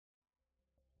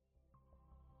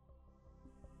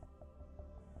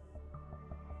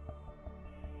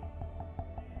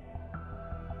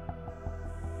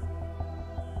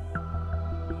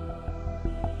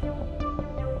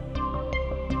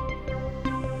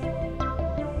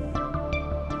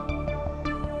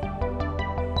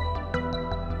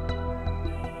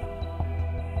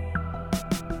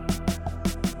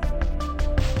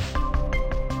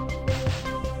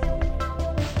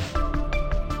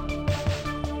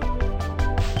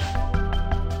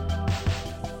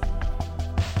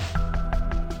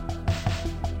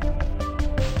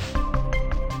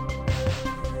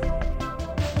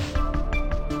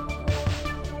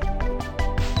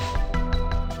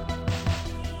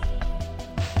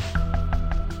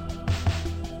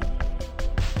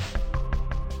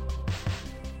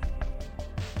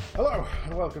Hello,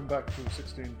 and welcome back to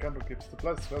 16 Candlekeeps, the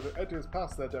place where the editors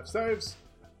pass their death saves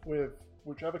with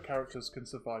whichever characters can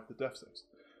survive the death saves.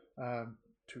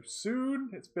 Too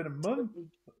soon? It's been a month.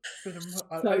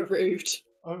 So rude.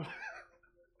 I'm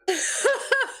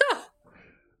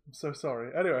so sorry.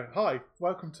 Anyway, hi.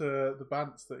 Welcome to the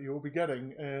bants that you will be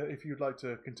getting. If you'd like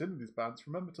to continue these bants,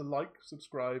 remember to like,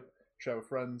 subscribe, share with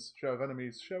friends, share with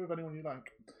enemies, share with anyone you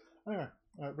like. Anyway,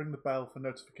 ring the bell for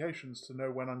notifications to know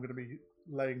when I'm going to be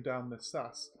laying down this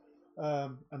sass,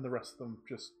 and the rest of them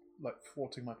just like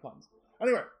thwarting my plans.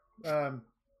 Anyway,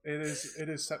 it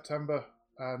is September,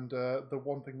 and the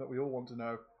one thing that we all want to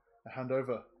know, I hand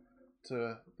over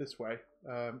to this way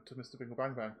to Mr. Bingle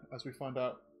Bang Bang as we find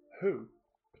out who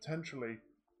potentially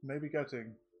may be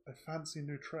getting a fancy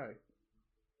new tray.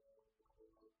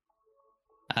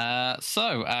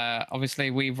 Obviously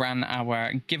we ran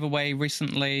our giveaway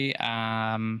recently,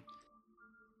 and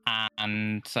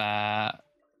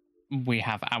we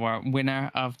have our winner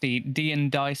of the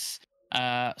D&Dice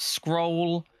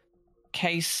scroll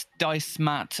case dice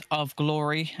mat of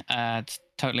glory. It's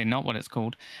totally not what it's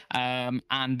called. And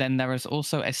then there is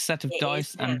also a set of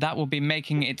dice, and that will be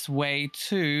making its way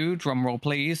to, drumroll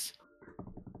please.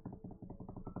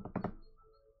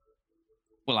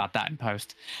 We'll add that in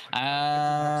post.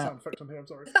 Sound effect on here, I'm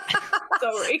sorry.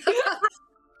 Sorry.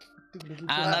 And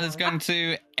that is going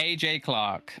to AJ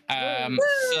Clark.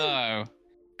 So,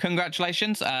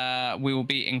 congratulations. We will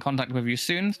be in contact with you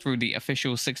soon through the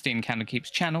official 16 Candlekeeps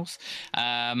channels.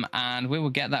 And we will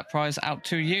get that prize out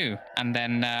to you. And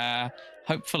then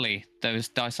hopefully those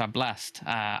dice are blessed,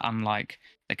 unlike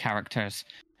the characters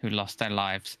who lost their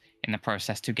lives in the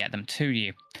process to get them to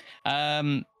you.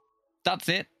 That's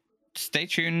it. Stay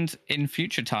tuned in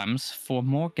future times for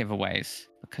more giveaways,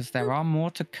 because there are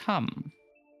more to come.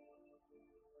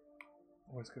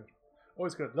 Always good.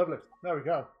 Always good. Lovely. There we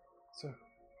go. So,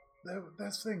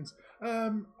 there's things.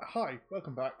 Hi,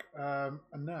 welcome back.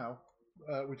 And now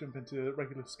we jump into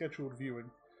regular scheduled viewing.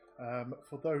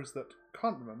 For those that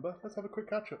can't remember, let's have a quick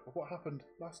catch up of what happened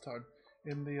last time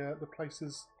in the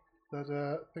places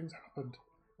that things happened.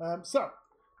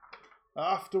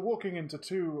 After walking into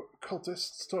two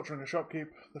cultists torturing a shopkeep,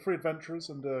 the three adventurers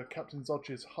under Captain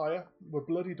Zodge's hire were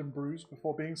bloodied and bruised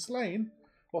before being slain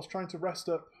whilst trying to rest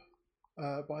up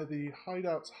by the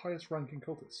hideout's highest-ranking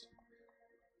cultist.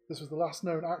 This was the last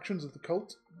known actions of the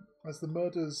cult, as the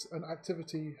murders and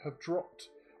activity have dropped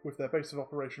with their base of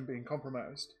operation being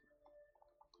compromised.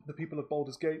 The people of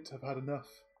Baldur's Gate have had enough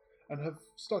and have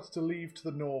started to leave to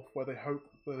the north, where they hope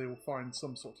that they will find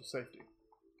some sort of safety.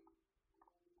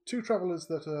 Two travellers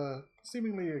that are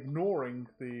seemingly ignoring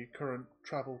the current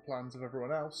travel plans of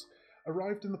everyone else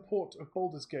arrived in the port of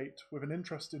Baldur's Gate with an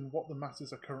interest in what the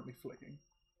masses are currently fleeing.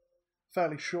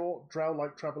 Fairly short,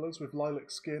 drow-like travellers with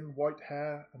lilac skin, white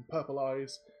hair, and purple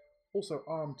eyes, also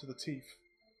armed to the teeth,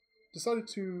 decided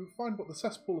to find what the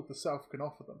cesspool of the south can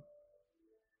offer them.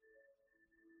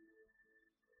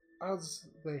 As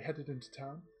they headed into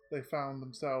town, they found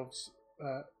themselves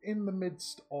in the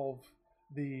midst of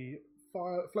the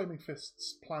Flaming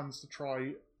Fist's plans to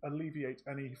try alleviate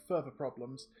any further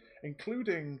problems,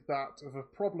 including that of a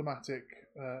problematic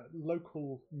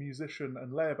local musician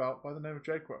and layabout by the name of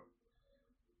Jaquo,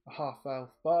 a half-elf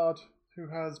bard who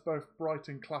has both bright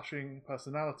and clashing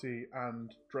personality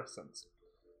and dress sense.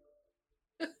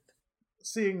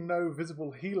 Seeing no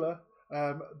visible healer,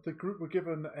 the group were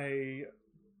given a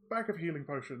bag of healing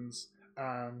potions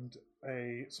and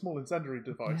a small incendiary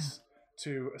device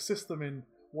to assist them in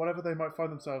whatever they might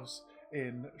find themselves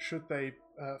in, should they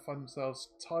find themselves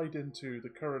tied into the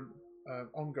current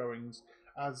ongoings,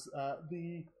 as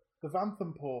the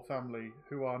Vanthampur family,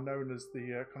 who are known as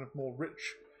the kind of more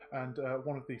rich and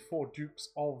one of the four dupes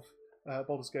of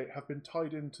Baldur's Gate, have been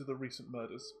tied into the recent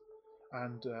murders.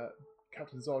 And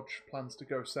Captain Zodge plans to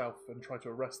go south and try to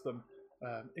arrest them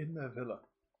in their villa.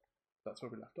 That's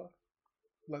where we left off.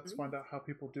 Let's find out how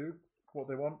people do, what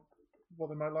they want, what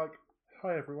they might like.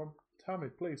 Hi everyone. Tell me,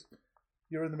 please.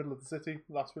 You're in the middle of the city,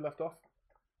 last we left off.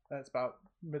 It's about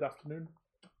mid-afternoon.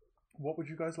 What would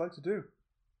you guys like to do?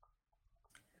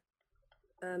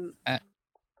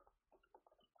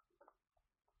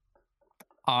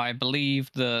 I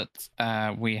believe that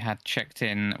we had checked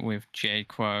in with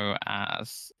Jaquo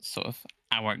as sort of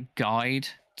our guide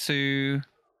to...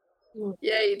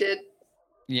 Yeah, you did.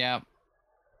 Yeah.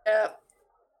 Yep.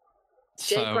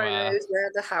 So, knows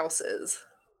where the house is.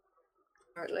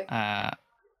 Apparently.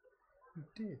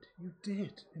 You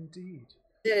did, indeed.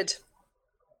 Did.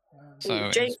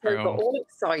 So Jacob got all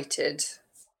excited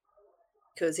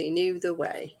because he knew the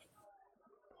way.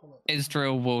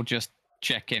 Israel will just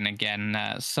check in again.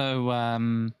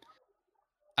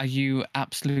 Are you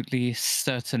absolutely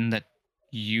certain that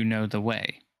you know the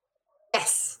way?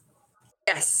 Yes.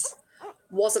 Yes.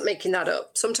 Wasn't making that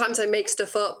up. Sometimes I make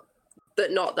stuff up,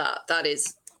 but not that. That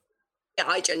is, yeah,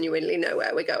 I genuinely know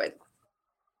where we're going.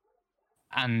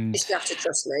 And You just have to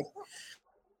trust me.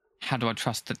 how do I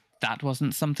trust that that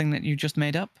wasn't something that you just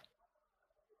made up?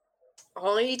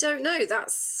 I don't know.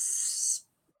 That's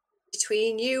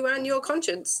between you and your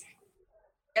conscience.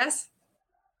 Yes?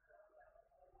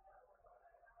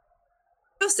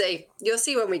 You'll see. You'll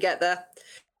see when we get there.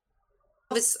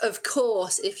 Of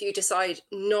course, if you decide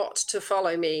not to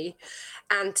follow me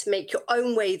and to make your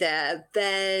own way there,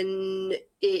 then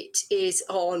it is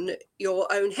on your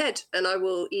own head. And I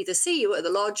will either see you at the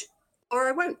lodge or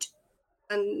I won't.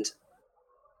 And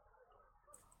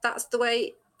that's the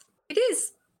way it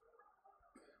is.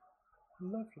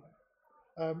 Lovely.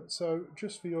 So,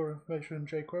 just for your information,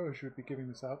 Jaquo, as you would be giving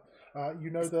this out, you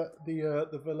know that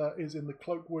the villa is in the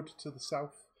Cloakwood to the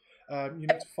south. You need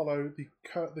to follow the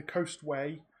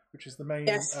Coastway, which is the main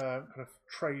kind of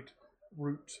trade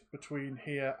route between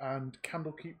here and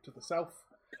Candlekeep to the south,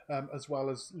 as well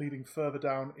as leading further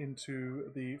down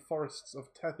into the forests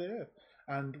of Tethir,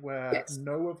 and where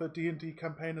no other D&D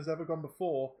campaign has ever gone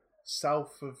before,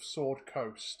 south of Sword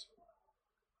Coast.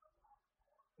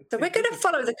 So we're going to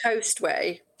follow the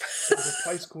Coastway. There's a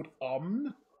place called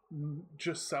Omn,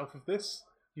 just south of this.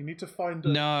 You need to find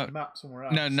a map somewhere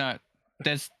else. No.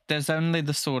 There's only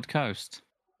the Sword Coast.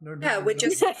 We're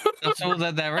just... That's all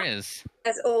that there is.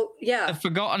 That's all, yeah. The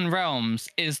Forgotten Realms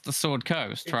is the Sword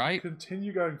Coast, right? If you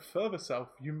continue going further south,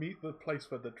 you meet the place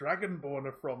where the Dragonborn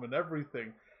are from and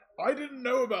everything. I didn't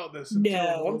know about this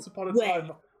until once upon a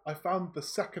time I found the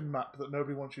second map that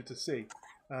nobody wants you to see.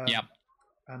 Yep.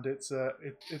 And it's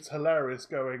hilarious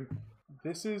going,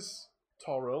 this is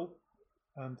Toril,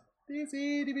 and this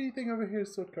itty bitty thing over here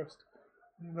is Sword Coast.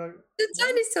 And you're like, the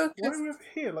tiny Sword Coast. Why are we over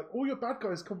here? Like, all your bad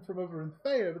guys come from over in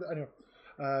Thay over there.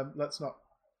 Anyway, let's not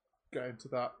go into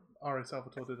that. R.A.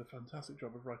 Salvatore did a fantastic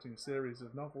job of writing a series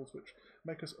of novels which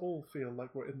make us all feel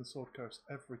like we're in the Sword Coast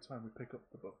every time we pick up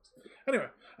the books. Anyway,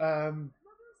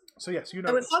 so yes, you know.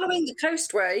 So we're following the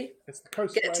Coastway. It's the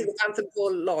Coastway. Get to the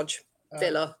Pantherpool Lodge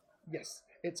Villa. Yes.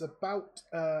 It's about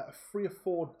a 3 or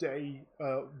 4 day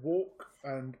walk,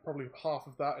 and probably half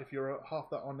of that, if you're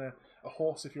half that on a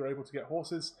horse, if you're able to get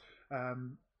horses.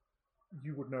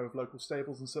 You would know of local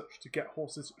stables and such to get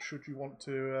horses should you want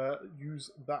to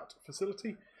use that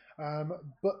facility.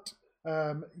 But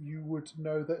you would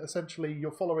know that essentially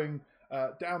you're following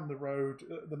down the road,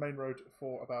 the main road,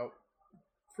 for about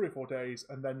 3 or 4 days,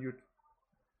 and then you'd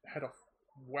head off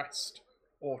west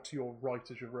or to your right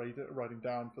as you're riding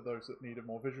down. For those that need a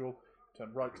more visual,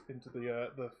 turn right into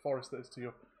the forest that is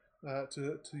to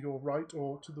your right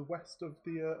or to the west of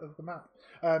the map.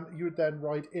 You would then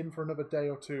ride in for another day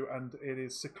or two, and it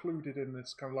is secluded in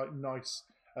this kind of like nice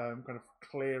kind of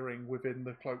clearing within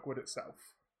the Cloakwood itself.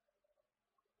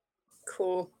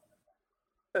 Cool.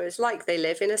 So it's like they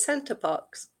live in a centre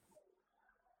parks.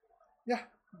 Yeah,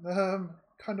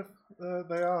 kind of.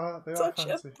 They are Such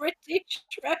fancy. a British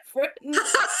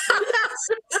reference.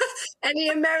 Any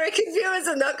American viewers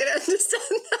are not going to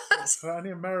understand that. For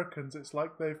any Americans, it's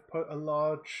like they've put a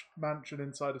large mansion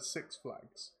inside of Six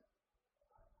Flags.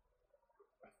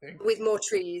 I think. With more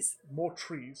trees. More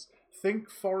trees. Think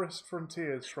Forest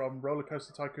Frontiers from Roller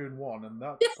Coaster Tycoon 1, and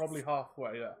that's probably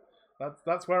halfway there.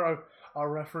 That's where our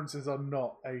references are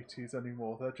not 80s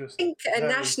anymore. They're just... Think a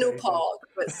national park,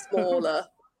 but smaller.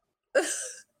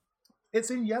 It's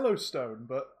in Yellowstone,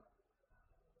 but...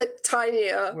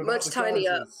 Tinier, much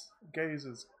tinier.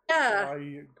 Gazers. Yeah.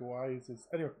 Guises.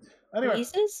 Anyway.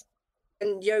 Gazers?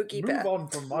 And Yogi Bear. Move on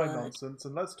from my nonsense,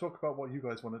 and let's talk about what you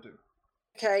guys want to do.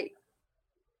 Okay.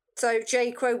 So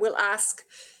Jaquo will ask,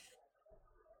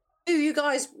 do you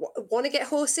guys want to get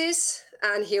horses?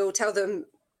 And he'll tell them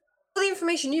all the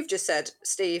information you've just said,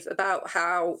 Steve, about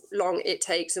how long it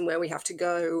takes and where we have to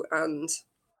go and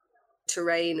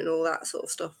terrain and all that sort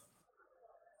of stuff.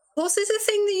 Horses a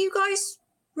thing that you guys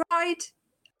ride?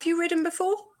 Have you ridden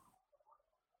before?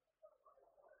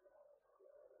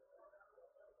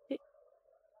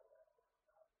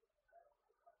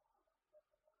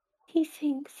 He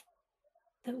thinks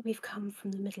that we've come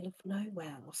from the middle of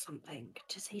nowhere or something.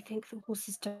 Does he think the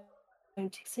horses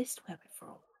don't exist where we're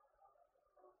from?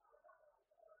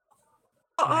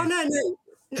 Oh, no.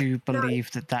 I do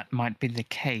believe that might be the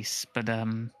case, but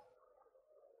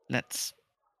let's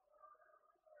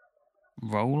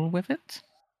roll with it.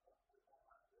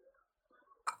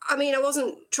 I mean, I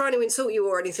wasn't trying to insult you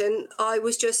or anything. I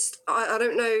was just, I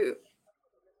don't know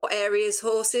what areas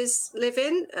horses live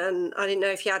in, and I didn't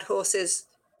know if you had horses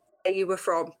where you were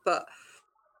from, but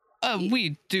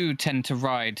We do tend to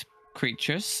ride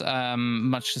creatures,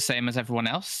 much the same as everyone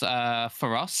else.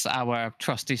 For us, our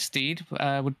trusty steed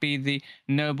would be the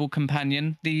noble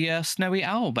companion, the snowy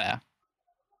owlbear.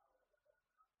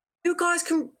 You guys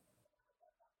can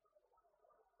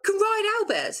ride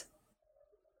owlbears?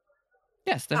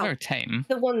 Yes, they're very tame.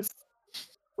 The ones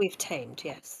we've tamed,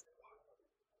 yes.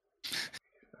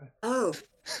 Oh.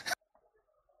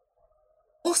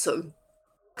 Awesome.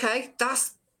 Okay,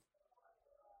 that's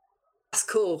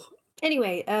cool.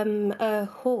 Anyway, a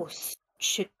horse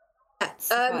should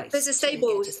suffice there's a to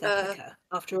stables. get us there quicker,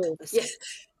 after all this. Yeah,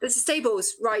 there's a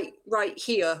stables right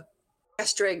here.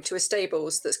 Gesturing to a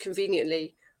stables that's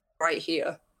conveniently right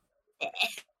here.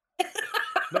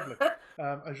 Lovely.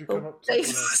 As you come up to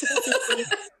as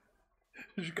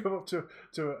you come up to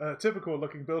a typical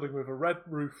looking building with a red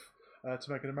roof,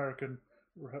 to make an American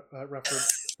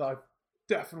reference that I've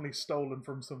definitely stolen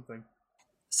from something.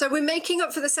 So we're making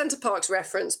up for the Center Parks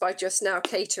reference by just now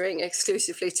catering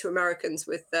exclusively to Americans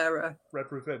with their Red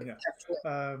Roof Inn,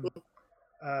 yeah.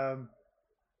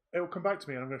 It will come back to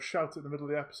me, and I'm going to shout it in the middle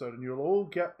of the episode, and you'll all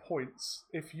get points.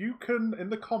 If you can, in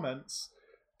the comments,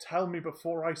 tell me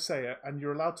before I say it, and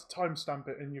you're allowed to timestamp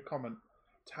it in your comment.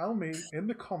 Tell me in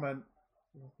the comment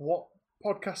what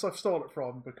podcast I've stolen it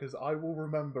from, because I will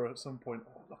remember at some point.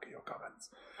 Oh, look at your comments.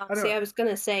 Anyway. See, I was going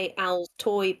to say Owl's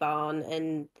Toy Barn,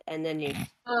 and then you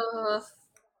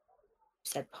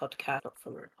said podcast, not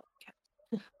from a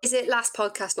podcast. Is it Last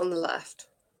Podcast on the Left?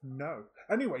 No.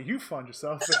 Anyway, you find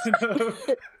yourself in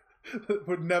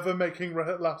we're never making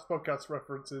last podcast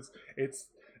references. It's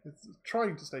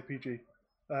trying to stay PG,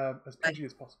 as PG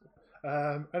as possible.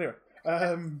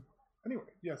 Anyway,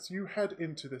 yes, you head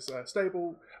into this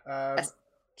stable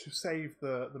to save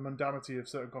the mundanity of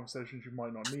certain conversations you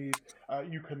might not need.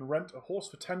 You can rent a horse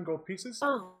for 10 gold pieces.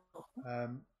 Oh.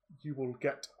 You will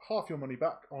get half your money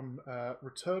back on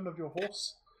return of your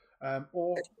horse,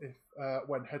 or if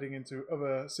when heading into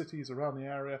other cities around the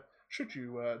area, should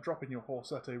you drop in your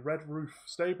horse at a Red Roof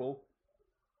stable,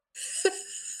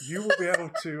 you will be able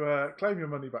to claim your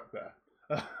money back there,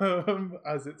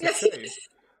 as it's a save.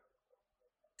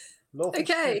 Lawful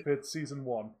Stupid Season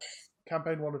 1.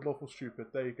 Campaign 1 of Lawful Stupid.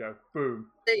 There you go. Boom.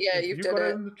 Yeah, if you've you done got it.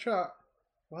 it in the chat,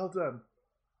 well done.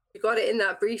 You got it in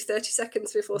that brief 30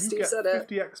 seconds before You Steve get said it.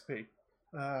 50 XP.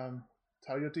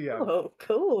 Tell your DM. Oh,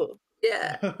 cool.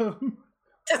 Yeah.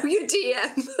 Tell your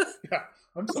DM. Yeah,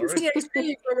 I'm sorry. 50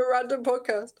 XP from a random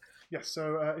podcast. Yes,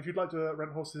 so if you'd like to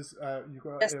rent horses, you've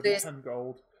got 10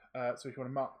 gold. So if you want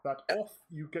to mark that off,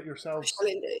 you get yourselves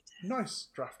nice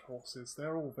draft horses.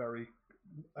 They're all very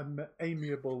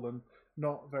amiable and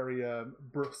not very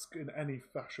brusque in any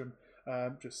fashion.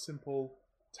 Just simple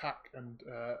tack and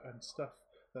stuff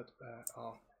that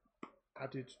are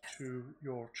added to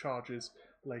your charges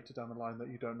later down the line that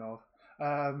you don't know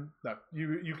of. No,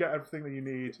 you get everything that you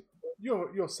need.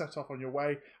 You're set off on your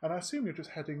way, and I assume you're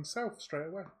just heading south straight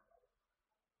away.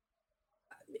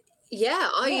 Yeah,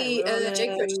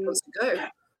 Jake just wants to go.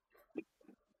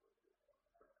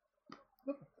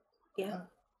 Yeah.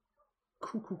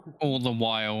 Cool. All the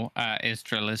while,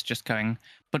 Isdril is just going,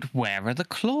 but where are the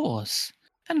claws?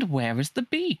 And where is the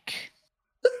beak?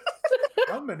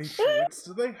 How many breeds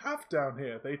do they have down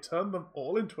here? They turned them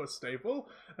all into a stable?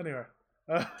 Anyway.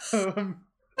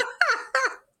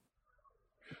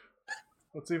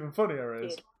 What's even funnier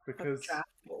is, because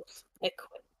for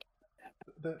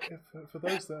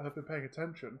those that have been paying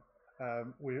attention,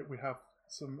 we have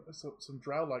some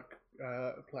drow-like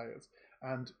players,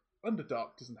 and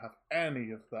Underdark doesn't have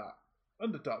any of that.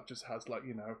 Underdark just has,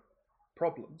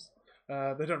 problems.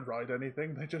 They don't ride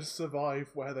anything, they just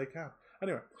survive where they can.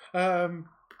 Anyway,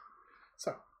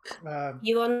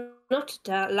 you are not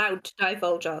allowed to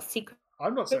divulge our secrets.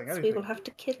 I'm not saying anything. We will have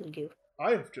to kill you. I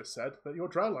have just said that you're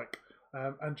drow-like,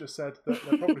 and just said that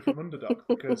they're probably from Underdark,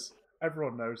 because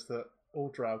everyone knows that all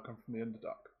drow come from the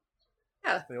Underdark.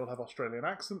 Yeah. They all have Australian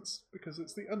accents, because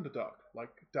it's the Underdark,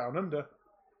 like down under.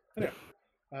 Anyway,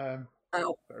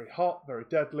 very hot, very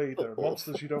deadly, there are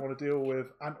monsters you don't want to deal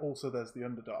with, and also there's the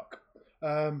Underdark.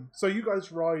 So you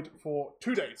guys ride for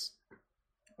 2 days.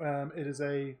 It is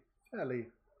a fairly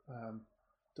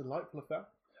delightful affair.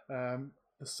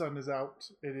 The sun is out.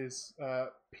 It is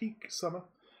peak summer,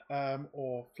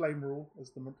 or flame rule, as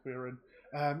the month we're in.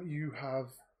 You have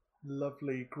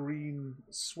lovely green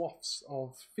swaths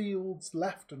of fields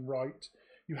left and right.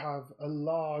 You have a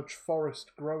large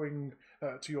forest growing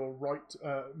to your right,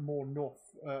 more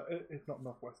north, if not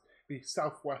northwest, be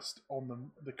southwest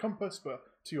on the compass, but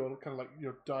to your kind of like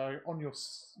on your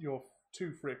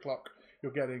 2-3 o'clock,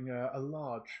 you're getting a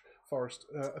large forest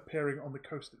appearing on the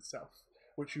coast itself,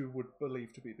 which you would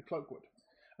believe to be the Cloakwood.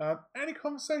 Any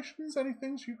conversations, any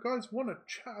things you guys want to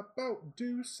chat about,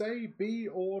 do, say, be,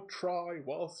 or try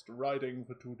whilst riding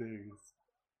for 2 days?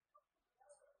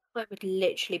 I would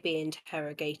literally be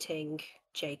interrogating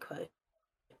Jaco.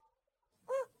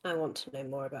 I want to know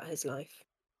more about his life.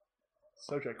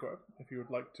 So, Jaco, if you would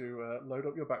like to load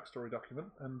up your backstory document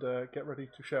and get ready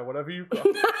to share whatever you've got.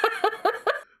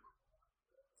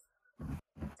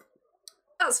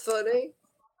 That's funny.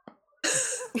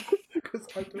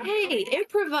 Hey,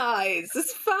 improvise.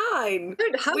 It's fine.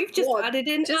 We've just added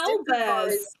in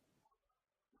owlbears.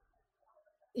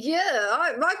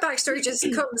 Yeah, my backstory just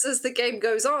comes as the game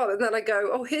goes on, and then I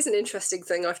go, "Oh, here's an interesting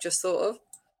thing I've just thought of."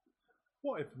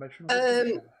 What information would you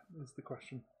share, is the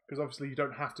question? Because obviously you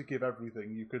don't have to give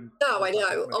everything. You can. No, I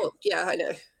know. Oh, yeah, I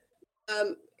know.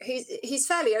 He's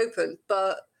fairly open,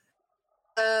 but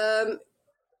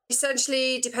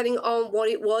essentially, depending on what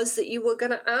it was that you were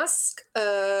going to ask,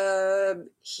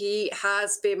 he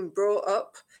has been brought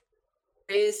up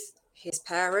with his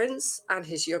parents and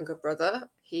his younger brother.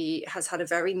 He has had a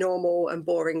very normal and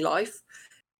boring life,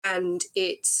 and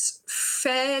it's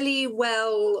fairly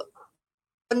well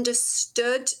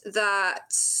understood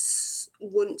that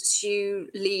once you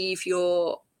leave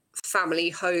your family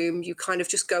home, you kind of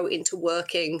just go into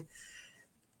working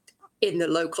in the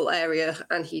local area,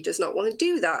 and he does not want to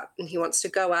do that, and he wants to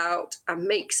go out and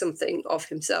make something of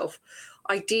himself,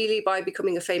 ideally by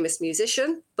becoming a famous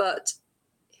musician. But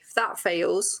if that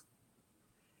fails,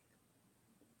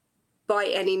 by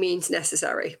any means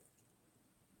necessary.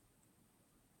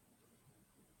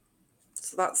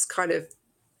 So that's kind of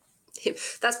him.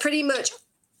 That's pretty much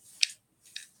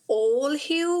all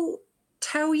he'll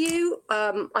tell you.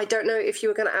 I don't know if you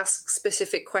were going to ask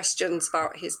specific questions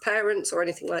about his parents or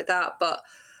anything like that, but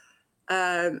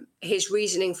his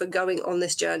reasoning for going on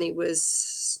this journey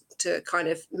was to kind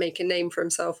of make a name for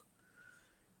himself.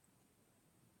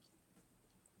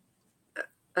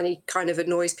 And he kind of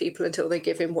annoys people until they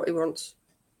give him what he wants.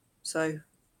 So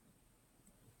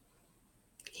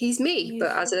he's me,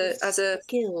 but as a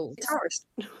skills. guitarist.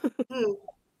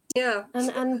 Yeah.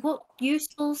 And what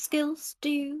useful skills do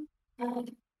you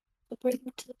bring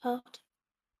to the party?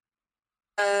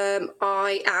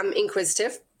 I am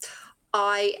inquisitive.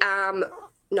 I am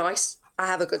nice. I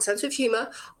have a good sense of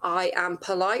humour. I am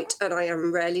polite, and I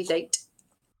am rarely late.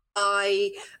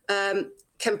 I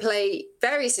can play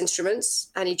various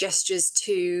instruments, and he gestures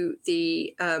to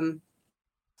the...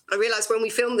 I realised when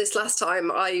we filmed this last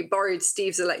time, I borrowed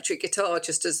Steve's electric guitar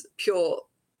just as pure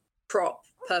prop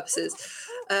purposes.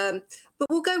 But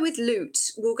we'll go with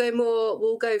lute. We'll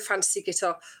go fantasy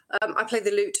guitar. I play the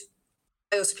lute.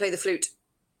 I also play the flute,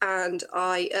 and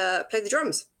I play the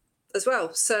drums as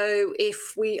well. So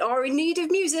if we are in need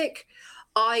of music,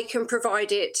 I can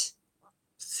provide it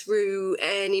through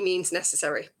any means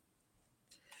necessary.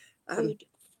 Good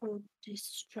for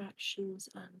distractions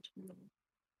and more.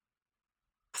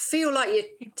 I feel like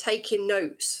you're taking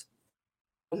notes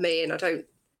on me, and I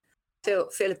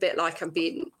don't feel a bit like I'm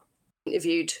being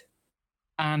interviewed.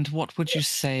 And what would you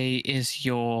say is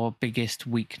your biggest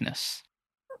weakness?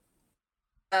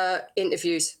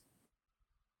 Interviews.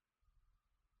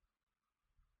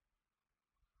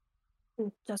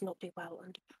 Does not do well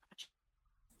under pressure.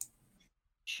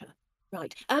 Sure.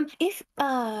 Right. If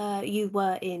you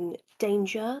were in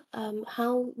danger,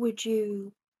 how would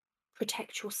you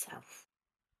protect yourself?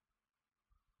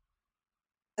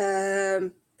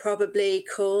 Probably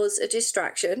cause a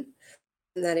distraction.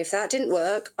 And then if that didn't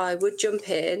work, I would jump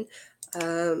in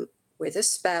with a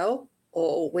spell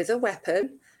or with a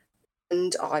weapon,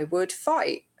 and I would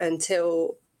fight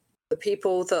until the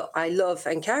people that I love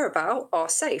and care about are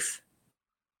safe.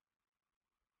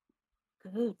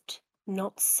 Good.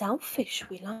 Not selfish.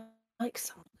 We like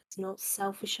someone that's not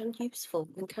selfish and useful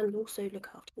and can also look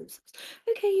after themselves.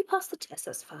 Okay, you passed the test.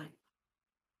 That's fine.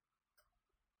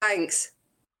 Thanks.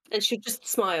 And she'll just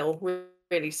smile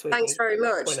really sweetly. Thanks very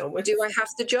much. Do I have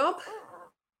the job?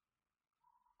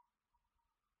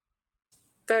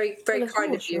 Very, very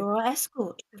kind of you. You're our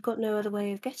escort. We've got no other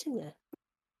way of getting there.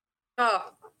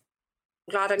 Oh,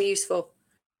 I'm glad I'm useful.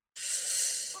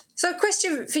 So,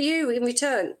 question for you in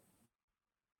return.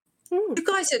 You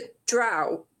guys are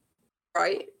drow,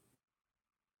 right?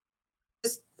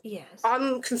 Yes.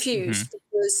 I'm confused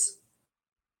because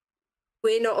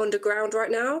we're not underground right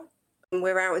now, and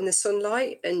we're out in the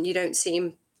sunlight, and you don't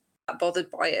seem that bothered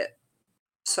by it.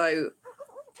 So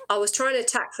I was trying to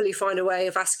tactfully find a way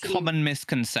of asking... Common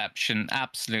misconception.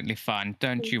 Absolutely fine.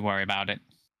 Don't you worry about it.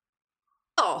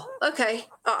 Oh, okay.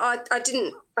 I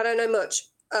don't know much.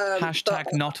 Hashtag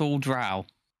but... not all drow.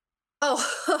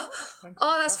 Oh,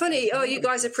 oh, that's funny. Oh, you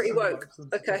guys are pretty woke.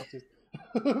 Okay.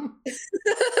 You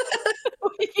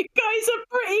guys are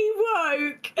pretty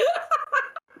woke.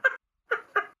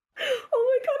 Oh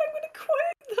my god, I'm going to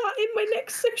quote that in my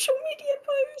next social media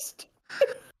post.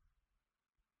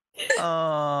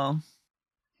 Oh,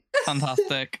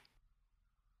 fantastic.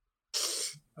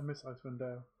 I miss Icewind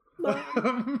Dale.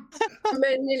 I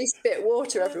may nearly spit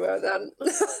water everywhere then.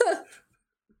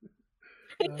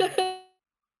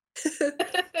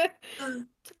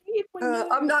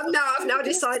 I've now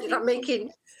decided I'm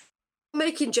making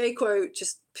J-Quote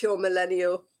just pure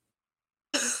millennial.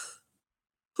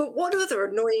 But what other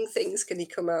annoying things can he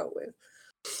come out with?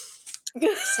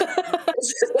 If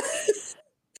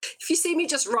you see me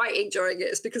just writing during it,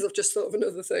 it's because I've just thought of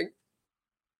another thing.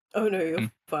 Oh no, you're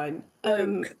fine.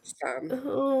 Oh,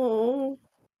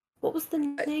 what was the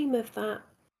name of that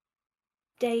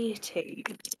deity?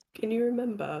 Can you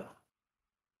remember?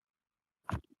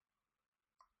 I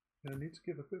need to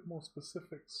give a bit more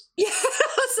specifics. Yeah,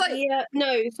 it's like, Yeah,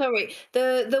 no, sorry.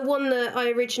 The one that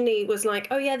I originally was like,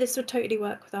 oh yeah, this would totally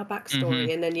work with our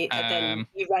backstory, and then you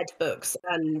read books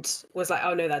and was like,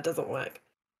 oh no, that doesn't work.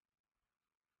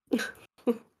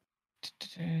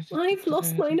 I've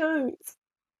lost my notes.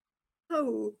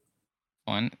 oh,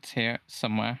 One, it's here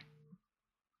somewhere.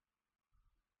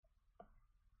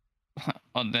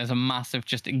 Oh, there's a massive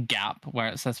just gap where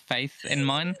it says faith in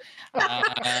mine.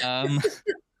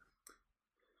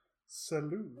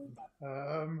 Saloon.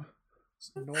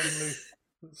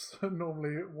 It's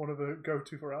normally one of the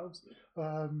go-to for elves.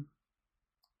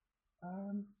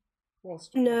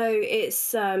 No,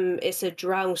 it's a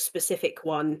drow specific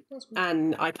one,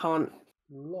 and I can't.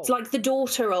 It's like the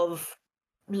daughter of.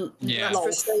 Yeah. that's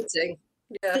frustrating.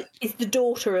 Yeah. It's the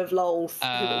daughter of Lolth,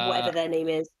 whatever their name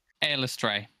is.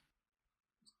 Ailestray.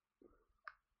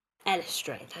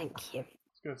 Elistray, thank you. I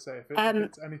was going to say, if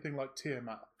it's anything like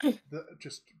Tiamat,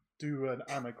 just do an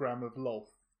anagram of Lolth,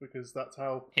 because that's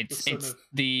how It's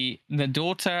the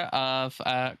daughter of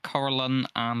Corellon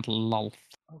and Lolth.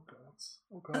 Oh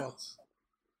god.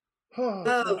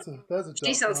 Oh, there's a She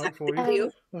dark sounds night like for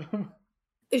you.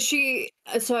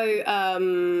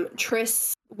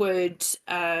 Triss would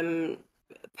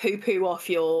poo-poo off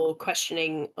your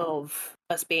questioning of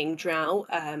us being drow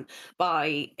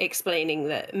by explaining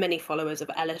that many followers of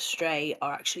Elistray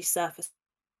are actually surface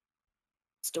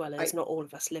dwellers. Not all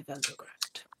of us live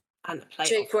underground. And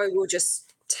J-Quo will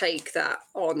just take that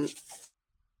on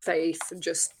faith and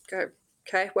just go,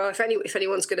 okay, well, if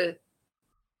anyone's going to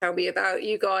tell me about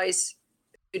you guys,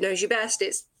 who knows you best,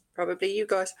 it's probably you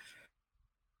guys.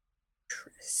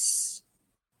 Triss.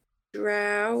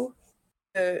 Drow.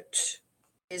 That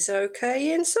is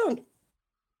okay in Sun.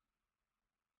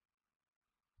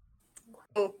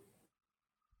 Oh.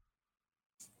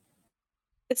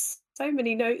 There's so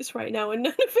many notes right now and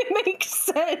none of it makes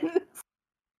sense.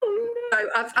 Oh, no.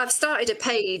 I've started a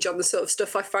page on the sort of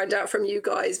stuff I find out from you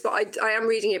guys, but I am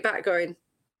reading it back going,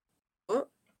 what?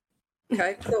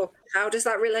 Okay, cool. How does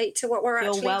that relate to what we're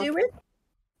actually doing?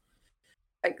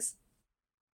 Thanks.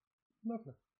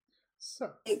 Lovely.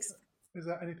 So, Thanks. Is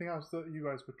there anything else that you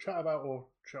guys would chat about, or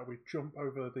shall we jump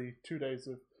over the 2 days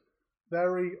of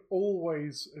very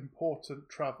always important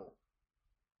travel?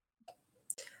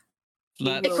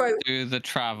 Let's do the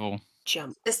travel.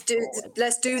 Jump. Let's do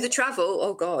the travel.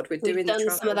 Oh God, we've done the travel.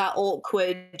 Some of that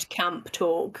awkward camp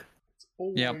talk.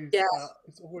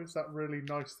 It's always that really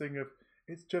nice thing of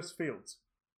it's just fields.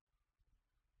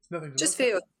 It's nothing to just look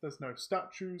fields. There's no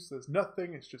statues. There's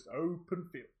nothing. It's just open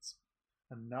fields.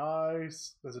 And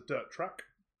nice. There's a dirt track.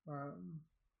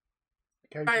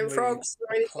 Occasionally, frogs or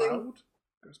a anything. cloud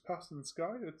goes past in the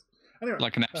sky. Anyway,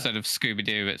 like an episode of Scooby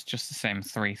Doo. It's just the same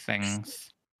three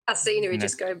things. That scenery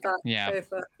just going back. Yeah.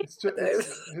 Over. It's the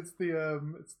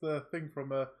thing from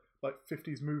like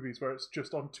 50s movies where it's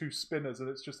just on two spinners and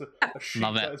it's just a sheet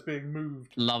that is being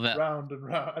moved round and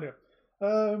round. Anyway,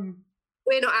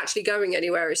 we're not actually going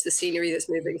anywhere. It's the scenery that's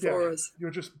moving for us.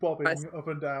 You're just bobbing up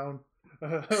and down.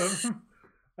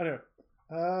 Anyway,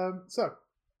 so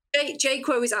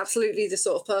J-Quo is absolutely the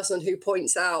sort of person who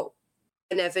points out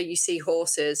whenever you see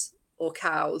horses or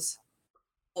cows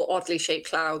or oddly shaped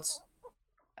clouds.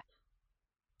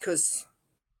 Because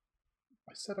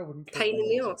I said I wouldn't pain in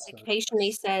the arse.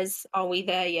 Occasionally says, "Are we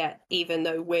there yet?" Even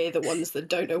though we're the ones that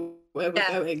don't know where we're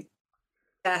going.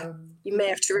 Yeah, you may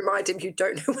have to remind him you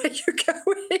don't know where you're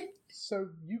going. So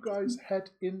you guys head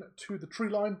into the tree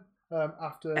line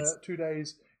after 2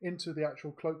 days into the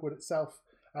actual Cloakwood itself,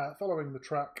 following the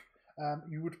track.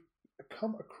 You would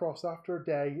come across, after a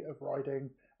day of riding,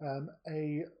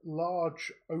 a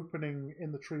large opening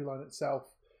in the tree line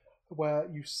itself, where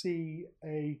you see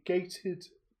a gated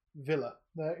villa.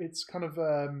 It's kind of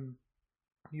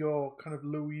your kind of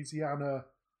Louisiana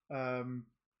kind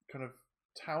of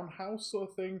townhouse sort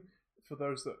of thing. For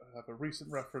those that have a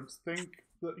recent reference, think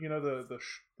that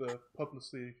the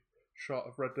publicity shot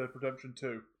of Red Dead Redemption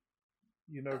 2.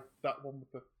 You know that one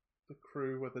with the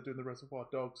crew where they're doing the Reservoir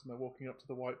Dogs and they're walking up to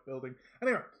the white building.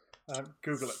 Anyway,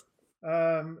 Google it.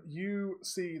 You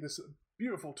see this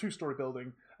beautiful 2-story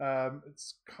building.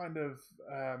 It's kind of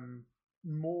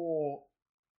more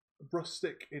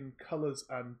rustic in colours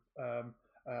and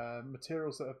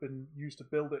materials that have been used to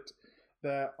build it.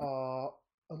 There are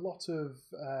a lot of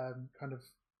kind of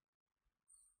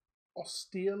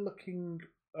austere-looking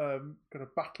kind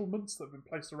of battlements that have been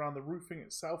placed around the roofing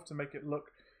itself to make it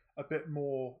look a bit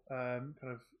more kind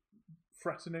of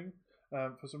threatening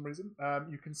for some reason.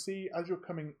 You can see as you're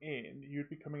coming in, you'd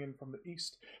be coming in from the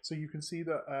east, so you can see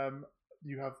that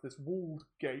you have this walled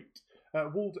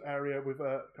area with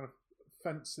kind of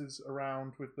fences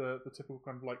around with the typical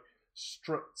kind of like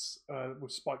struts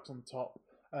with spikes on the top.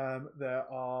 There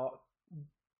are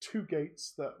 2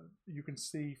 gates that you can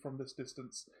see from this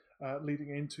distance leading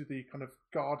into the kind of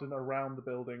garden around the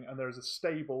building, and there is a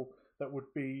stable that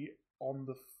would be on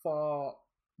the far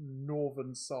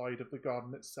northern side of the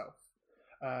garden itself.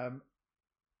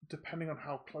 Depending on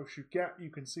how close you get, you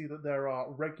can see that there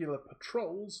are regular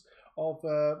patrols of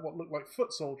what look like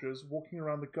foot soldiers walking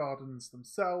around the gardens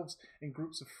themselves in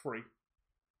groups of 3.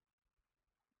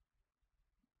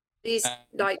 These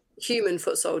like human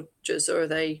foot soldiers, or are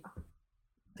they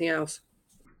anything else?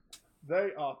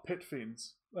 They are pit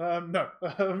fiends. No,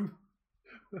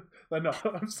 they're not.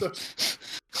 I'm sorry.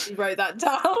 You wrote that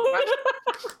down.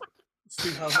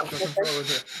 See how much I can throw in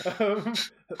here.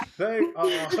 They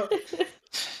are.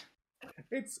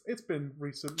 It's been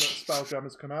recent that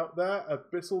Spelljammer's come out. They're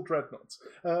Abyssal Dreadnoughts.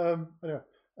 Anyway,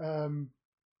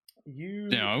 you.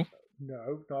 No,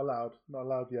 not allowed. Not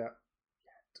allowed yet.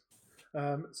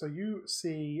 So you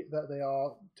see that they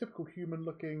are typical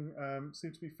human-looking.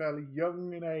 Seem to be fairly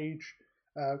young in age.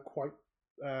 Quite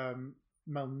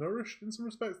malnourished in some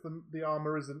respects. The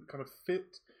armor isn't kind of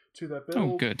fit to their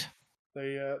build. Oh, good.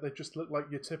 They just look like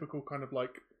your typical kind of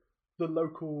like the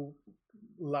local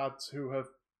lads who have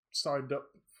signed up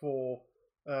for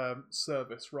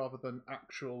service rather than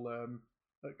actual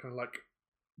kind of like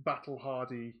battle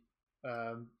hardy,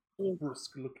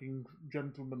 brusque looking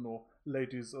gentlemen or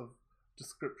ladies of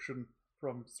description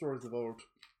from stories of old.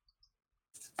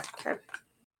 Okay.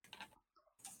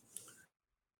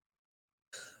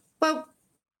 Well,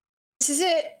 this is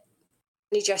it.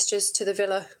 And he gestures to the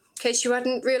villa. In case you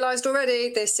hadn't realised already,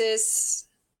 this is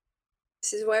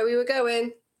where we were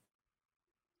going.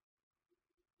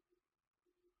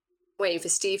 Waiting for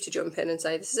Steve to jump in and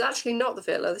say, this is actually not the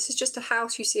villa. This is just a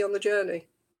house you see on the journey.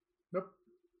 Nope.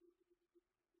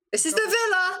 This is the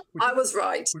villa. I was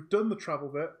right. We've done the travel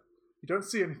bit. You don't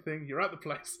see anything. You're at the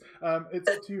place. It's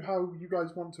up to you how you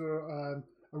guys want to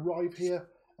arrive here.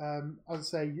 As I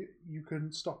say, you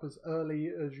can stop as early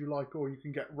as you like, or you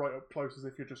can get right up close as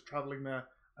if you're just travelling there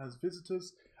as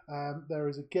visitors. There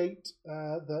is a gate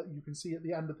that you can see at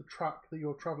the end of the track that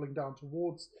you're travelling down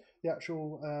towards the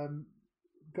actual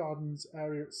gardens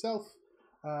area itself.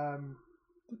 Yeah.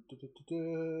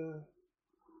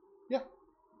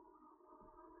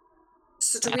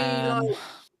 So do we like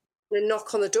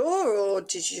knock on the door, or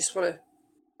did you just want to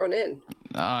run in?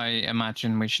 I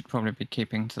imagine we should probably be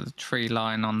keeping to the tree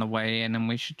line on the way in, and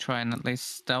we should try and at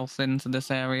least stealth into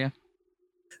this area.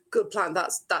 Good plan.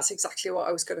 That's exactly what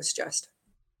I was going to suggest.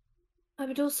 I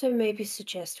would also maybe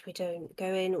suggest we don't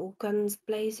go in all guns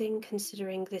blazing,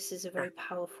 considering this is a very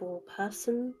powerful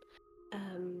person.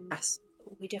 Yes.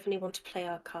 We definitely want to play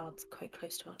our cards quite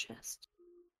close to our chest.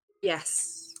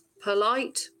 Yes.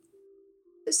 Polite,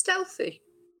 but stealthy.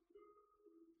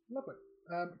 Lovely.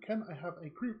 Can I have a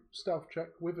group stealth check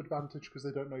with advantage because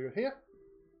they don't know you're here?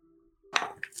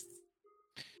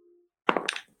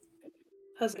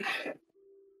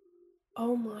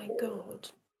 Oh my god.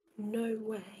 No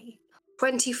way.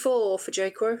 24 for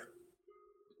Jaquo.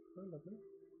 Oh, lovely.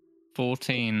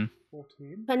 14.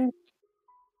 14.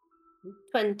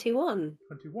 21.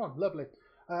 21. Lovely.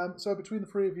 So between the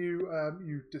 3 of you,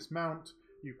 you dismount.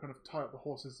 You kind of tie up the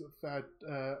horses a fair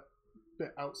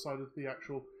bit outside of the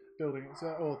actual building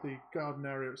or the garden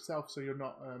area itself, so you're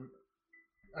not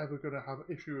ever going to have an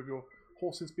issue with your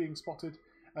horses being spotted.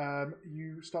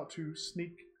 You start to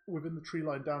sneak within the tree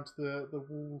line down to the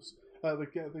walls,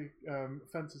 the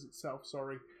fences itself.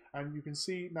 Sorry, and you can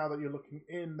see now that you're looking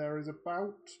in, there is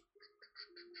about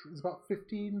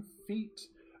 15 feet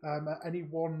at any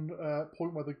one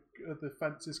point where the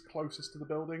fence is closest to the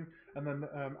building, and then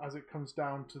as it comes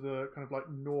down to the kind of like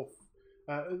north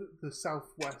the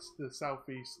southwest, the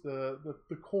southeast, the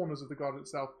corners of the garden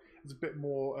itself is a bit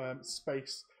more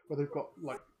space where they've got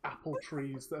like apple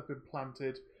trees that have been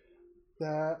planted.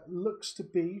 There looks to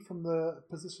be, from the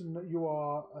position that you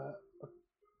are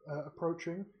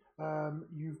approaching,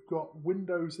 you've got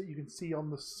windows that you can see on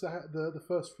the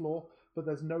first floor, but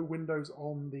there's no windows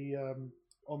on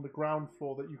the ground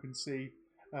floor that you can see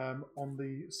on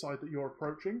the side that you're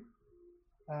approaching.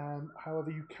 However,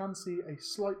 you can see a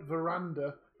slight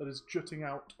veranda that is jutting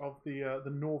out of the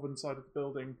northern side of the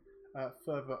building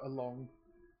further along.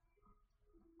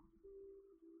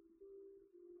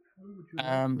 How would you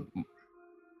like to...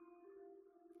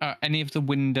 Any of the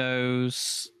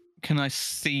windows? Can I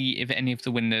see if any of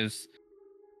the windows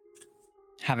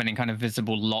have any kind of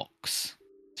visible locks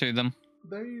to them?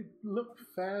 They look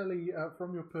fairly,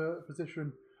 from your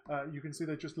position, you can see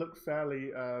they just look fairly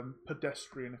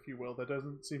pedestrian, if you will. There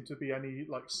doesn't seem to be any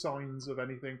like signs of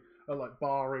anything like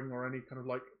barring or any kind of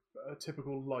like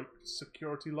typical like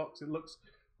security locks. It looks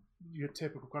your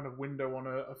typical kind of window on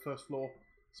a first floor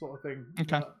sort of thing.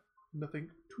 Okay. Nothing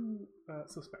too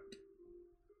suspect.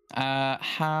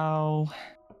 How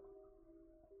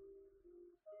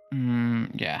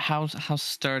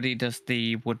sturdy does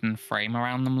the wooden frame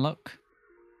around them look?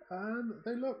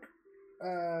 They look,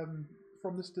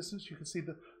 from this distance, you can see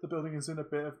that the building is in a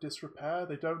bit of disrepair.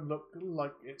 They don't look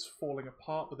like it's falling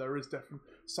apart, but there is definitely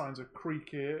signs of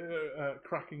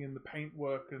cracking in the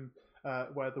paintwork, and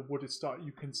where the wood is starting.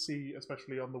 You can see,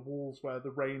 especially on the walls where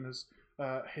the rain has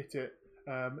hit it,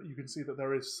 you can see that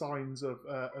there is signs of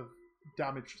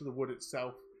damage to the wood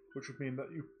itself, which would mean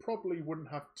that you probably wouldn't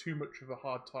have too much of a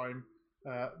hard time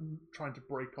trying to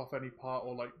break off any part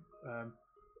or like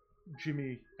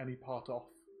jimmy any part off.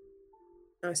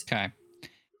 Okay.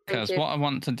 Because what I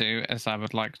want to do is I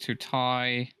would like to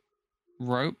tie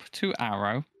rope to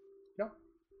arrow. Yeah.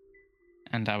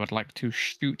 And I would like to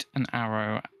shoot an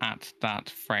arrow at that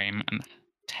frame and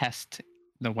test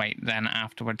the weight then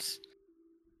afterwards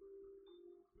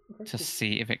to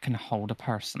see if it can hold a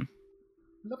person.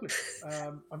 Lovely.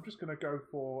 I'm just going to go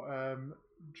for,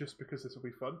 just because this will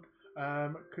be fun,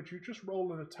 could you just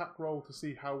roll an attack roll to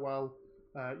see how well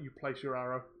you place your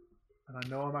arrow? And I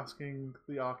know I'm asking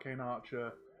the Arcane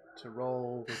Archer to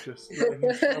roll, but just letting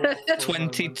you show off for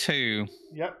 22.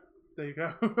 Yep, there you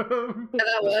go. Yeah,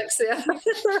 that works, yeah.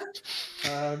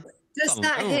 Does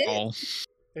that hit? Roll.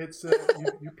 It's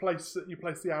you place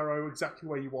the arrow exactly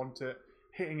where you want it,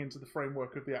 hitting into the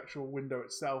framework of the actual window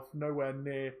itself, nowhere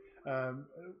near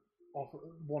off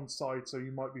one side, so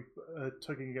you might be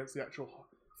tugging against the actual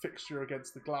fixture,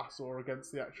 against the glass, or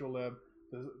against the actual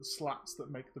the slats that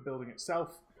make the building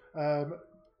itself.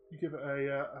 You give it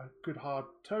a good hard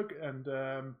tug, and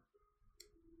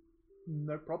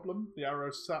no problem. The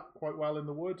arrow sat quite well in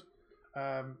the wood.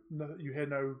 You hear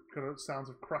no kind of sounds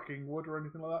of cracking wood or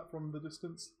anything like that from the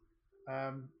distance.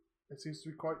 It seems to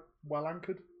be quite well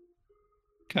anchored.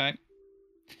 Okay.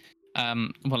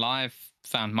 Well, I've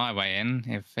found my way in.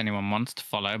 If anyone wants to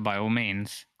follow, by all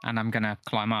means. And I'm going to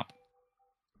climb up.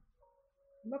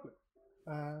 Lovely.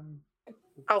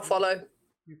 I'll follow.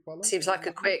 You follow? Seems like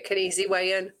a quick and easy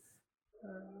way in.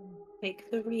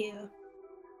 Take the rear.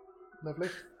 Lovely.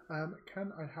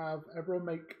 Can I have everyone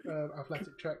make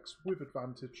athletic checks with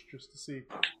advantage just to see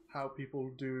how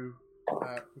people do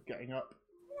with getting up?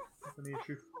 Any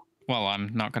issue? Well,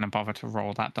 I'm not going to bother to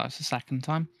roll that dice a second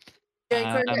time. Jake,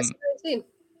 19.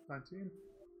 19.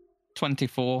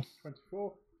 24.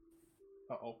 24.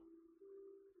 Uh-oh.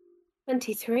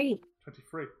 23.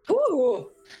 23.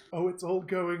 Ooh! Oh, it's all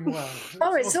going well.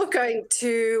 It's all going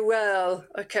too well.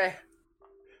 Okay.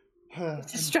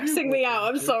 It's stressing me out,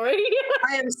 I'm sorry.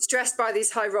 I am stressed by these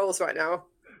high rolls right now.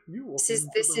 This is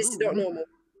not normal.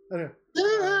 Anyway,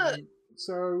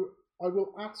 so I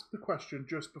will ask the question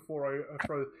just before I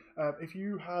throw. If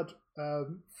you had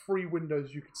 3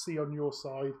 windows you could see on your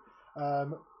side,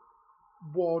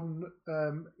 one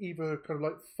either kind of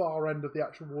like far end of the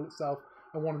actual wall itself,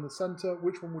 and one in the center,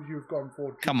 which one would you have gone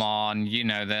for? Come on, you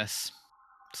know this.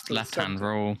 It's the left-hand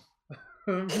rule.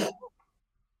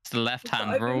 It's the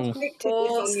left-hand rule. Of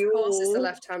course, it's the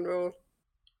left-hand rule.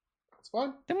 That's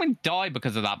fine. Didn't we die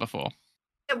because of that before?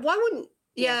 Yeah, why wouldn't...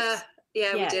 Yeah,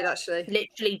 we did, actually.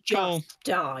 Literally just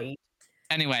died.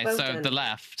 Anyway, Well so done. the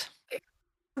left.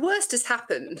 The worst has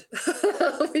happened.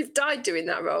 We've died doing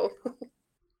that roll.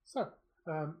 So,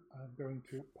 I'm going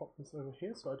to pop this over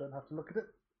here so I don't have to look at it.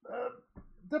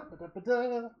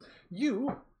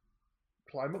 You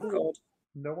climb up the wall.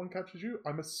 No one catches you.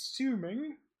 I'm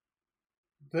assuming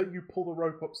that you pull the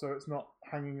rope up so it's not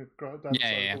hanging down the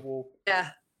side of the wall. Yeah.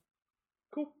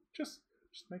 Cool. Just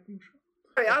making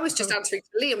Sorry, I was just answering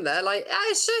to Liam there. Like, I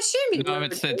assume you No,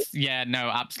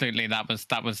 were. absolutely. That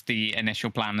was the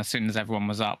initial plan. As soon as everyone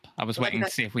was up, I was waiting to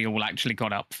see if we all actually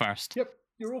got up first. Yep,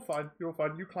 you're all fine. You're all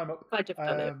fine. You climb up. I'd have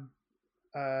done it.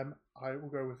 I will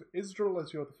go with Isdril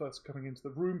as you're the first coming into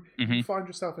the room. Mhm. You find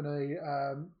yourself in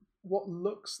a what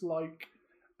looks like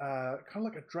kind of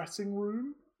like a dressing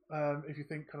room. If you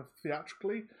think kind of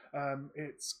theatrically,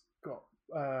 it's got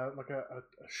like a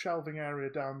shelving area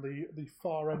down the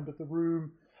far end of the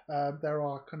room. There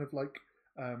are kind of like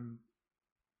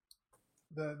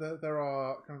there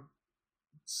are kind of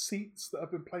seats that have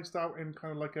been placed out in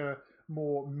kind of like a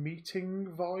more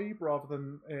meeting vibe rather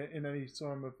than in any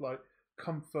sort of like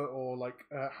comfort or like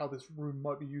how this room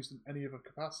might be used in any other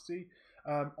capacity.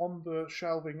 On the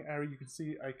shelving area, you can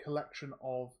see a collection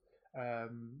of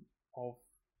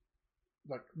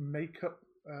like makeup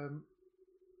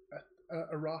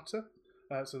errata.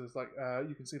 So there's like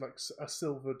you can see like a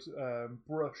silvered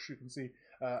brush. You can see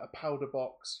a powder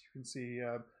box. You can see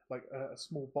like a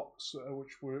small box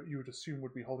which you would assume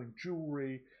would be holding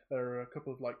jewelry. There are a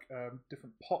couple of like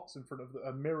different pots in front of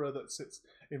a mirror that sits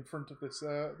in front of this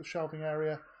the shelving